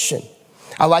devotion.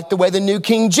 I like the way the New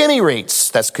King Jimmy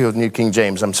reads. That's cool, New King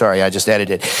James. I'm sorry, I just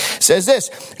edited it. Says this,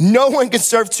 no one can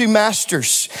serve two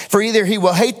masters, for either he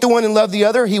will hate the one and love the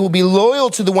other, he will be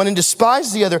loyal to the one and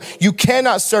despise the other. You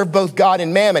cannot serve both God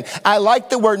and mammon. I like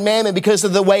the word mammon because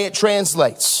of the way it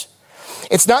translates.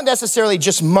 It's not necessarily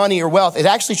just money or wealth. It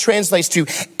actually translates to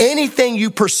anything you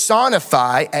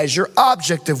personify as your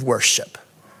object of worship.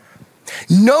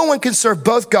 No one can serve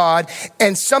both God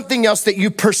and something else that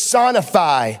you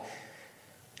personify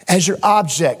as your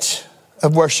object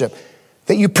of worship,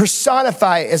 that you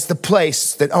personify as the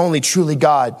place that only truly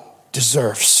God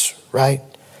deserves, right?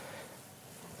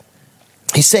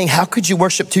 He's saying, how could you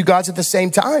worship two gods at the same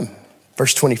time?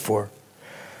 Verse 24.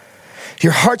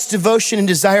 Your heart's devotion and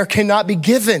desire cannot be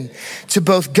given to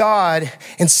both God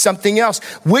and something else.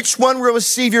 Which one will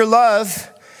receive your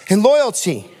love and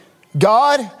loyalty?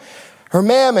 God or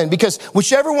mammon? Because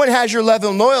whichever one has your love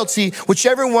and loyalty,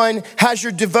 whichever one has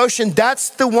your devotion, that's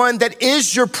the one that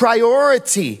is your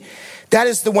priority. That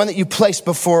is the one that you place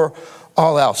before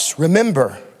all else.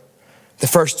 Remember, the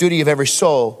first duty of every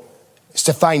soul is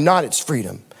to find not its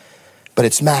freedom, but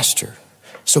its master.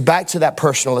 So back to that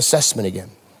personal assessment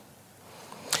again.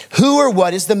 Who or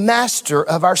what is the master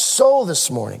of our soul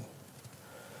this morning?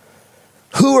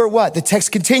 Who or what? The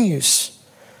text continues.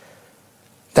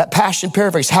 That Passion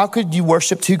paraphrase, how could you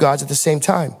worship two gods at the same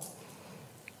time?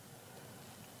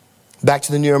 Back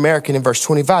to the New American in verse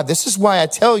 25. This is why I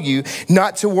tell you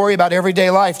not to worry about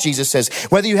everyday life, Jesus says.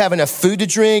 Whether you have enough food to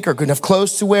drink or enough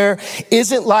clothes to wear,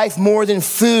 isn't life more than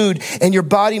food and your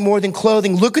body more than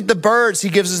clothing? Look at the birds. He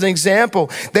gives us an example.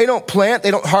 They don't plant,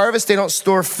 they don't harvest, they don't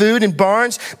store food in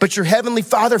barns, but your heavenly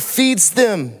Father feeds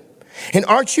them. And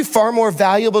aren't you far more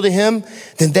valuable to him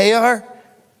than they are?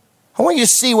 I want you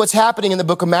to see what's happening in the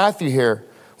book of Matthew here.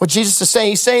 What Jesus is saying,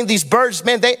 he's saying these birds,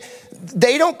 man,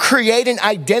 they don't create an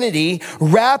identity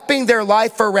wrapping their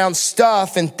life around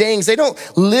stuff and things. They don't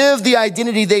live the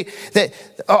identity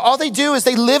all they do is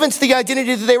they live into the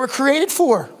identity that they were created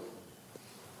for.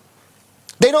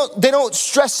 They don't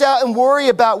stress out and worry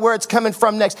about where it's coming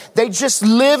from next. They just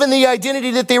live in the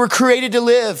identity that they were created to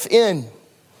live in.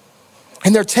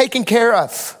 And they're taken care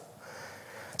of.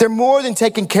 They're more than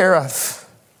taken care of.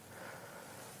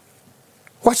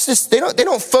 Watch this. They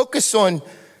don't focus on,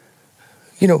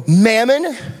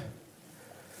 mammon,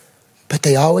 but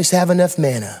they always have enough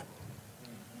manna.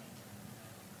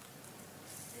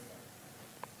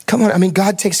 Come on.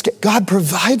 God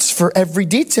provides for every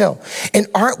detail. And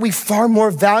aren't we far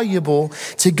more valuable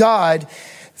to God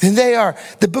than they are.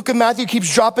 The book of Matthew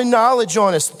keeps dropping knowledge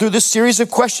on us through this series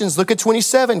of questions. Look at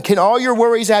 27. Can all your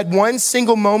worries add one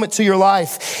single moment to your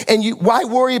life? And why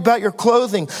worry about your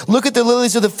clothing? Look at the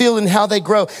lilies of the field and how they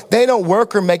grow. They don't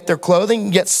work or make their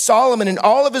clothing. Yet Solomon in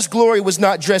all of his glory was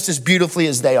not dressed as beautifully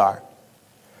as they are.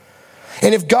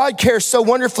 And if God cares so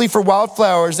wonderfully for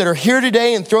wildflowers that are here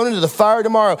today and thrown into the fire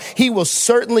tomorrow, he will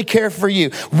certainly care for you.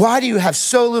 Why do you have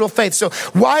so little faith? So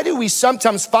why do we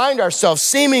sometimes find ourselves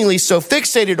seemingly so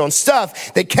fixated on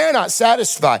stuff that cannot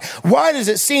satisfy? Why does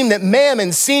it seem that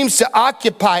mammon seems to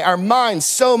occupy our minds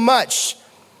so much,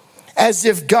 as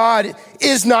if God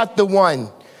is not the one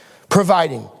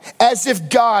providing, as if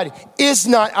God is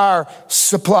not our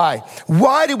supply?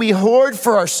 Why do we hoard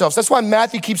for ourselves? That's why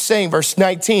Matthew keeps saying, verse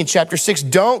 19, chapter 6,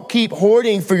 don't keep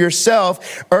hoarding for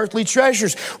yourself earthly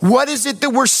treasures. What is it that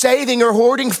we're saving or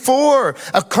hoarding for?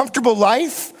 A comfortable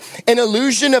life? An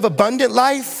illusion of abundant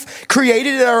life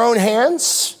created in our own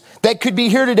hands that could be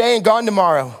here today and gone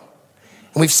tomorrow?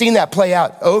 And we've seen that play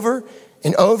out over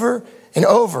and over and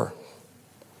over.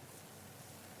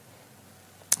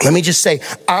 Let me just say,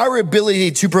 our ability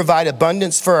to provide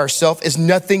abundance for ourselves is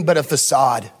nothing but a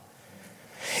facade.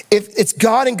 If it's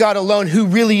God and God alone who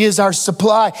really is our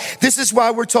supply. This is why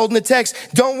we're told in the text,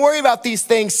 don't worry about these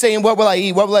things saying, what will I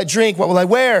eat? What will I drink? What will I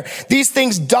wear? These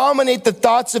things dominate the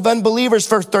thoughts of unbelievers,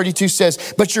 verse 32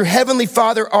 says, but your heavenly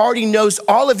Father already knows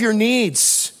all of your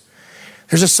needs.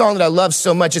 There's a song that I love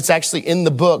so much. It's actually in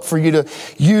the book for you to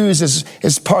use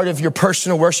as part of your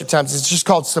personal worship times. It's just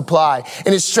called Supply.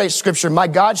 And it's straight scripture. My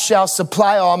God shall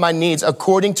supply all my needs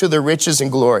according to the riches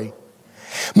and glory.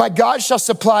 My God shall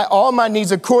supply all my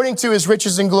needs according to his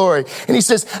riches and glory. And he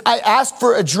says, I asked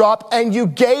for a drop and you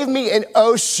gave me an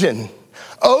ocean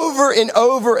over and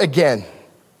over again.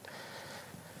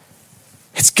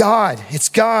 It's God. It's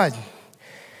God.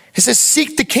 It says,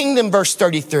 seek the kingdom, verse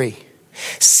 33.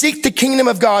 Seek the kingdom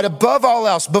of God above all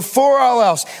else, before all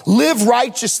else. Live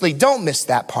righteously. Don't miss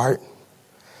that part.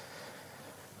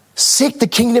 Seek the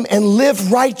kingdom and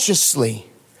live righteously,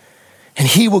 and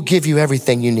he will give you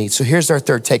everything you need. So here's our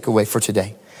third takeaway for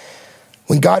today.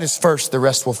 When God is first, the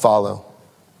rest will follow.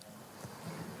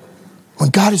 When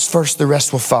God is first, the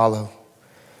rest will follow.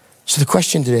 So the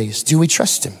question today is, do we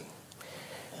trust him?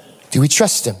 Do we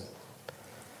trust him?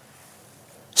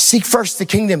 Seek first the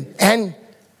kingdom and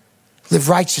live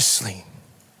righteously.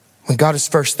 When God is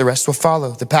first, the rest will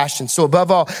follow. The passion. So above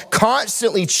all,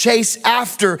 constantly chase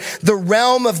after the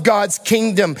realm of God's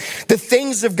kingdom, the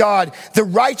things of God, the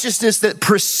righteousness that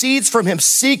proceeds from him.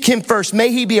 Seek him first.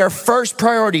 May he be our first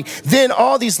priority. Then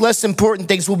all these less important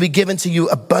things will be given to you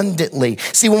abundantly.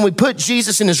 See, when we put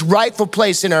Jesus in his rightful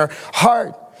place in our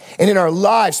heart and in our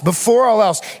lives, before all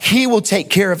else, he will take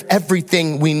care of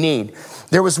everything we need.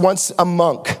 There was once a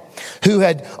monk who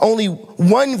had only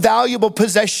one valuable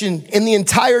possession in the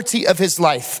entirety of his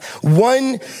life.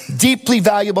 One deeply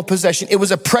valuable possession. It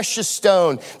was a precious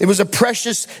stone. It was a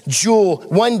precious jewel.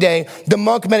 One day, the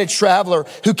monk met a traveler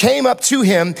who came up to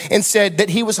him and said that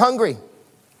he was hungry.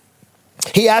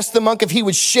 He asked the monk if he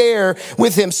would share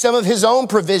with him some of his own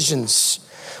provisions.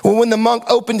 Well, when the monk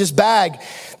opened his bag,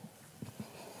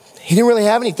 he didn't really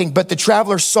have anything, but the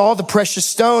traveler saw the precious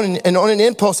stone, and on an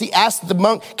impulse, he asked the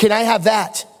monk, can I have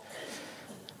that?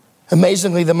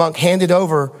 Amazingly, the monk handed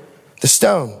over the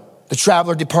stone. The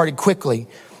traveler departed quickly,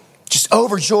 just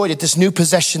overjoyed at this new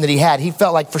possession that he had. He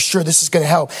felt like for sure this is going to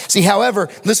help. See, however,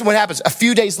 listen what happens. A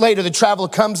few days later, the traveler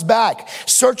comes back,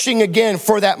 searching again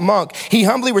for that monk. He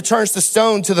humbly returns the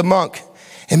stone to the monk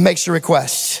and makes a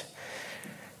request.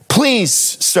 Please,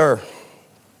 sir,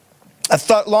 I've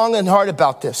thought long and hard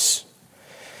about this.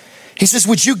 He says,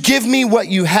 would you give me what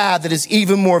you have that is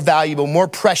even more valuable, more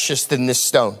precious than this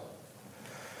stone?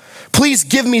 Please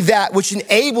give me that which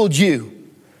enabled you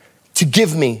to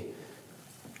give me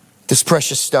this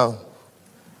precious stone.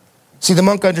 See, the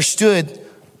monk understood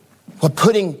what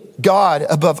putting God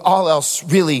above all else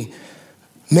really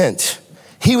meant.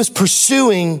 He was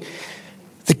pursuing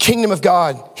the kingdom of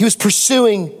God. He was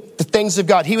pursuing the things of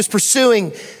God. He was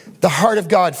pursuing the heart of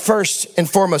God first and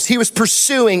foremost. He was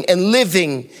pursuing and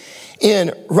living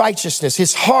in righteousness.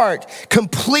 His heart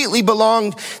completely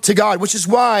belonged to God, which is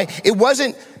why it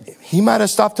wasn't, he might have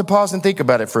stopped to pause and think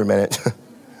about it for a minute.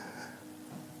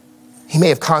 He may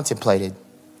have contemplated,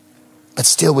 but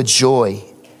still with joy,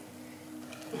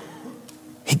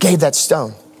 he gave that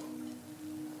stone.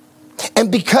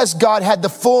 And because God had the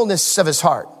fullness of his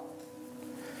heart,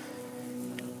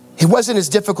 it wasn't as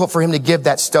difficult for him to give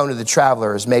that stone to the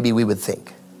traveler as maybe we would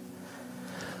think.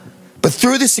 But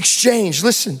through this exchange,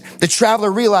 listen, the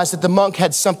traveler realized that the monk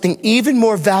had something even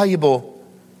more valuable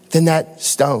than that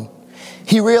stone.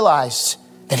 He realized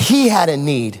that he had a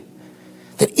need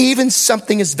that even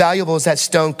something as valuable as that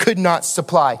stone could not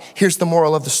supply. Here's the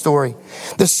moral of the story.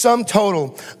 The sum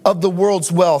total of the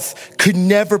world's wealth could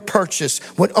never purchase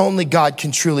what only God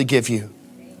can truly give you.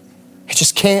 It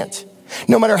just can't.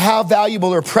 No matter how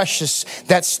valuable or precious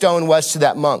that stone was to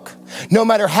that monk, no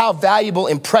matter how valuable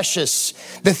and precious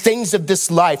the things of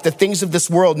this life, the things of this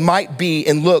world might be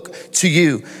and look to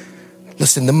you.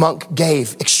 Listen, the monk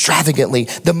gave extravagantly.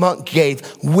 The monk gave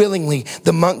willingly.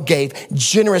 The monk gave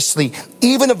generously,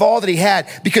 even of all that he had,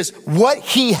 because what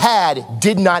he had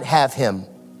did not have him.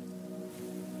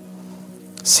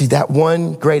 See, that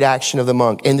one great action of the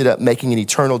monk ended up making an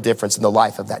eternal difference in the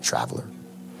life of that traveler.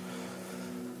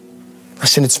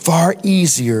 Listen, it's far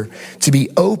easier to be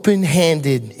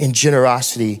open-handed in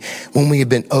generosity when we have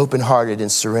been open-hearted in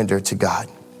surrender to God.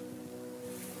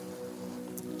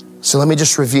 So let me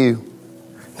just review.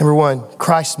 Number one,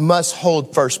 Christ must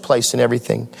hold first place in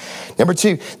everything. Number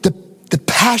two, the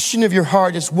passion of your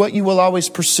heart is what you will always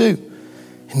pursue.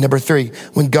 And number three,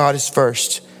 when God is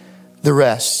first, the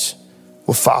rest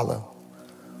will follow.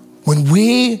 When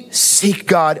we seek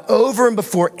God over and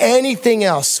before anything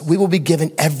else, we will be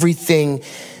given everything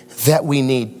that we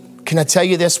need. Can I tell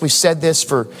you this? We've said this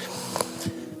for,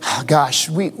 God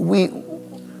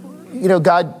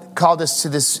called us to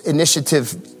this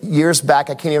initiative years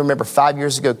back. I can't even remember, 5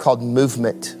 years ago, called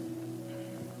Movement.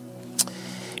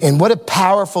 And what a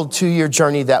powerful 2-year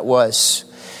journey that was.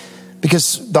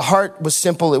 Because the heart was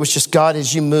simple. It was just, God,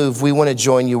 as you move, we want to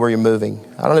join you where you're moving.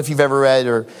 I don't know if you've ever read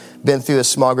or been through a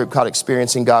small group called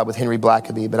Experiencing God with Henry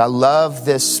Blackaby, but I love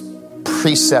this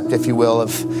precept, if you will,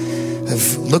 of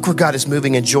look where God is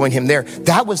moving and join him there.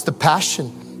 That was the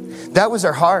passion. That was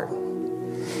our heart.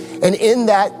 And in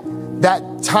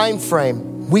that time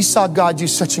frame, we saw God do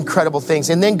such incredible things.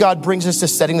 And then God brings us to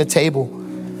setting the table.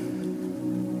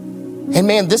 And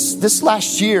man, this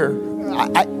last year,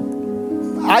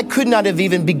 I could not have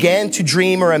even began to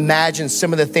dream or imagine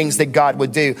some of the things that God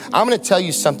would do. I'm going to tell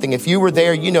you something. If you were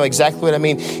there, you know exactly what I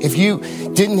mean. If you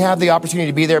didn't have the opportunity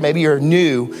to be there, maybe you're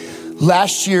new.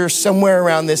 Last year, somewhere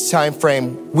around this time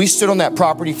frame, we stood on that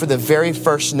property for the very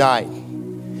first night.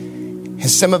 And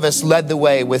some of us led the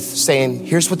way with saying,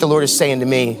 here's what the Lord is saying to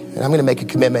me, and I'm going to make a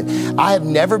commitment. I have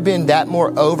never been that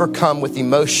more overcome with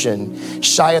emotion,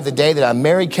 shy of the day that I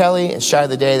married Kelly and shy of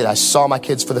the day that I saw my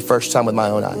kids for the first time with my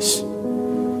own eyes.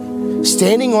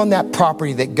 Standing on that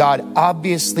property that God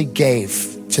obviously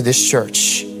gave to this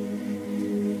church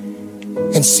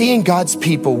and seeing God's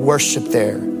people worship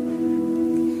there,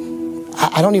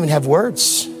 I don't even have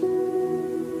words.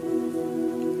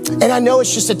 And I know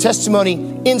it's just a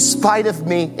testimony in spite of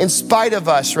me, in spite of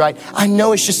us, right? I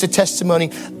know it's just a testimony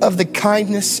of the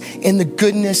kindness and the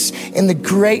goodness and the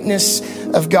greatness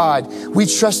of God. We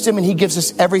trust him and he gives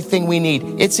us everything we need.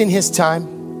 It's in his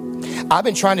time. I've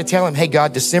been trying to tell him, hey,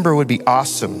 God, December would be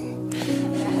awesome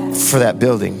for that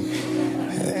building.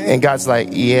 And God's like,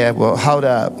 yeah, well, hold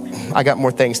up. I got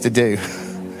more things to do.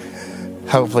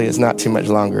 Hopefully it's not too much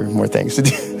longer, more things to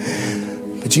do.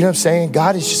 But you know what I'm saying?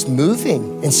 God is just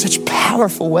moving in such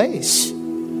powerful ways.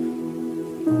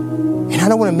 And I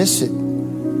don't want to miss it.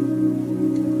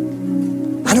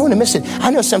 I don't want to miss it.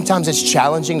 I know sometimes it's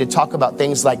challenging to talk about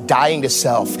things like dying to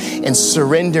self and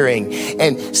surrendering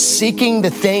and seeking the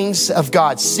things of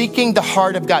God, seeking the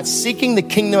heart of God, seeking the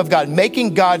kingdom of God,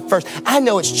 making God first. I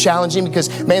know it's challenging because,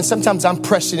 man, sometimes I'm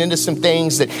pressing into some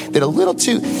things that a little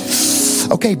too,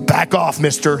 okay, back off,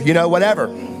 mister,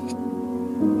 whatever.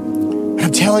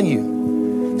 I'm telling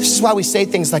you, this is why we say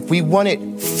things like we want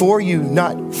it for you,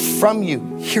 not from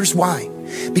you. Here's why.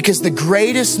 Because the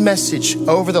greatest message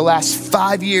over the last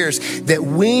 5 years that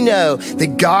we know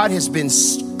that God has been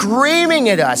screaming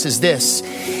at us is this: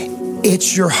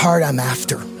 it's your heart I'm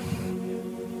after.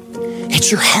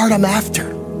 It's your heart I'm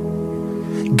after.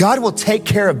 God will take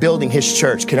care of building his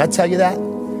church. Can I tell you that?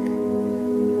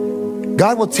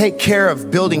 God will take care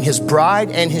of building his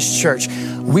bride and his church.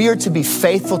 We are to be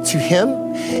faithful to him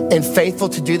and faithful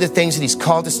to do the things that he's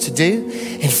called us to do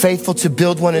and faithful to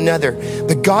build one another.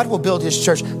 But God will build his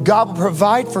church. God will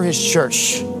provide for his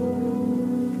church.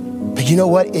 But you know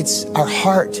what? It's our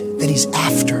heart that he's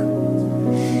after.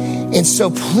 And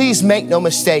so please make no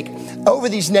mistake, over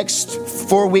these next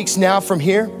 4 weeks now from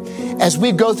here, as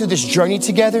we go through this journey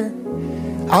together,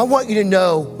 I want you to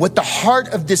know what the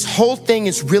heart of this whole thing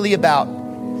is really about.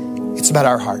 It's about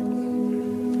our heart.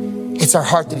 It's our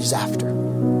heart that he's after.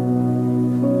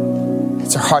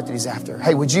 It's our heart that he's after.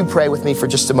 Hey, would you pray with me for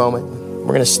just a moment? We're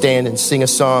going to stand and sing a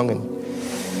song,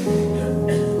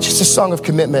 and just a song of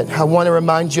commitment. I want to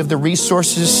remind you of the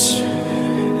resources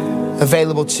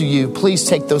available to you. Please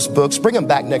take those books. Bring them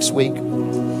back next week.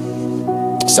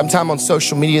 sometime on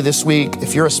social media this week.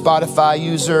 If you're a Spotify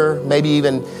user, maybe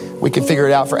even we can figure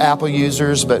it out for Apple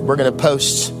users, but we're going to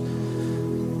post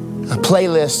a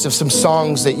playlist of some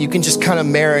songs that you can just kind of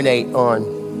marinate on.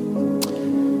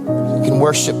 You can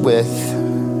worship with.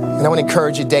 And I want to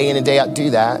encourage you day in and day out, do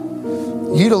that.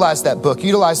 Utilize that book.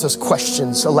 Utilize those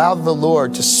questions. Allow the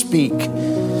Lord to speak.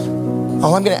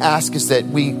 All I'm going to ask is that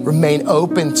we remain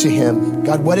open to him.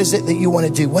 God, what is it that you want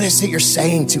to do? What is it you're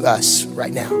saying to us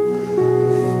right now?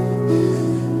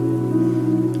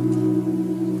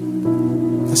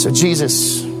 And so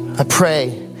Jesus, I pray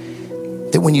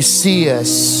that when you see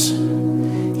us,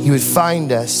 you would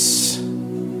find us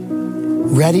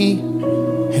ready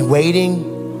and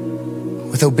waiting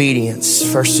with obedience,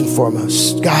 first and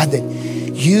foremost. God, that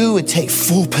you would take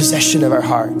full possession of our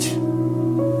heart.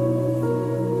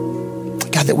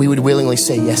 God, that we would willingly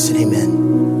say yes and amen.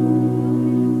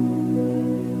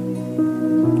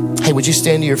 Hey, would you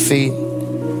stand to your feet?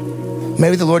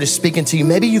 Maybe the Lord is speaking to you.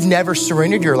 Maybe you've never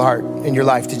surrendered your heart and your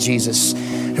life to Jesus.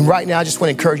 And right now, I just want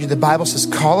to encourage you. The Bible says,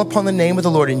 call upon the name of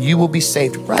the Lord and you will be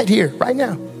saved right here, right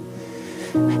now.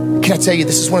 Can I tell you,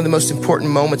 this is one of the most important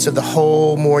moments of the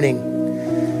whole morning.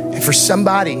 And for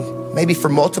somebody, maybe for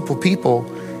multiple people,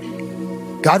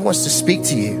 God wants to speak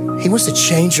to you. He wants to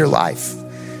change your life.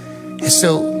 And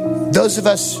so those of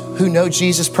us who know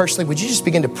Jesus personally, would you just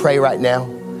begin to pray right now?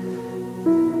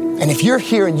 And if you're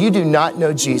here and you do not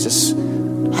know Jesus,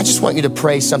 I just want you to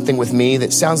pray something with me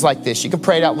that sounds like this. You can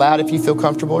pray it out loud if you feel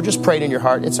comfortable, or just pray it in your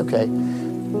heart. It's okay.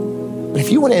 But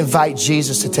if you want to invite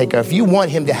Jesus to take over, if you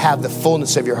want him to have the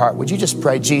fullness of your heart, would you just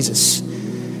pray, Jesus,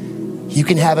 you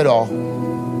can have it all.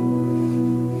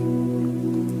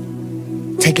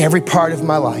 Take every part of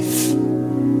my life.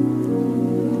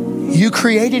 You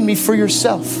created me for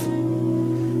yourself.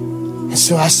 And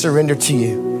so I surrender to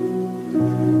you.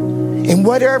 And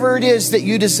whatever it is that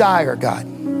you desire, God,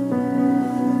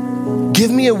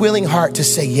 give me a willing heart to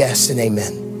say yes and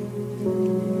amen.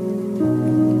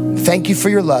 Thank you for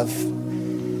your love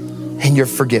and your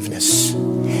forgiveness.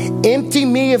 Empty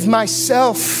me of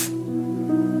myself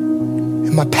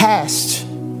and my past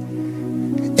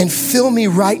and fill me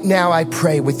right now, I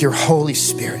pray, with your Holy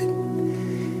Spirit.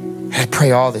 And I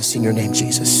pray all this in your name,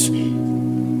 Jesus.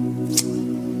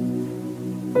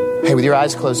 Hey, with your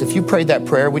eyes closed, if you prayed that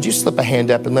prayer, would you slip a hand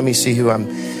up and let me see who I'm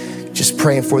just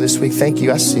praying for this week? Thank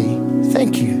you. I see.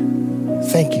 Thank you.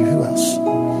 Thank you. Who else?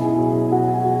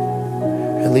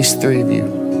 At least 3 of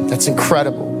you. That's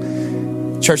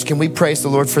incredible. Church, can we praise the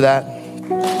Lord for that?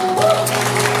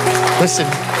 Listen,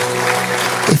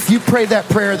 if you prayed that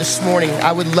prayer this morning,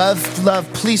 I would love,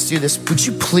 please do this. Would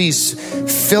you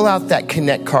please fill out that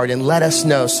Connect card and let us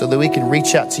know so that we can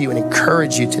reach out to you and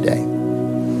encourage you today.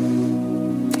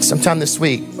 Sometime this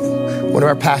week, one of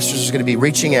our pastors is going to be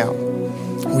reaching out.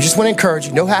 We just want to encourage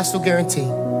you, no hassle guarantee.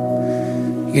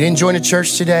 You didn't join a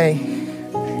church today.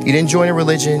 You didn't join a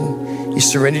religion. You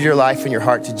surrendered your life and your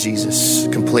heart to Jesus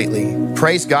completely.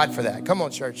 Praise God for that. Come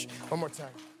on, church. One more time.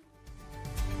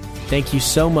 Thank you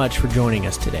so much for joining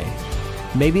us today.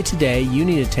 Maybe today you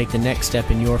need to take the next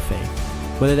step in your faith,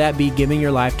 whether that be giving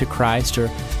your life to Christ, or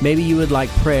maybe you would like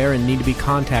prayer and need to be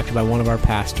contacted by one of our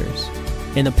pastors.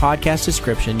 In the podcast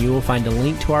description, you will find a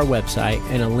link to our website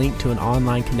and a link to an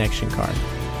online connection card.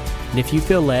 And if you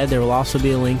feel led, there will also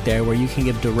be a link there where you can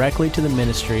give directly to the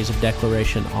ministries of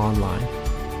Declaration Online.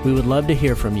 We would love to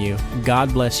hear from you.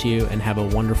 God bless you and have a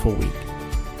wonderful week.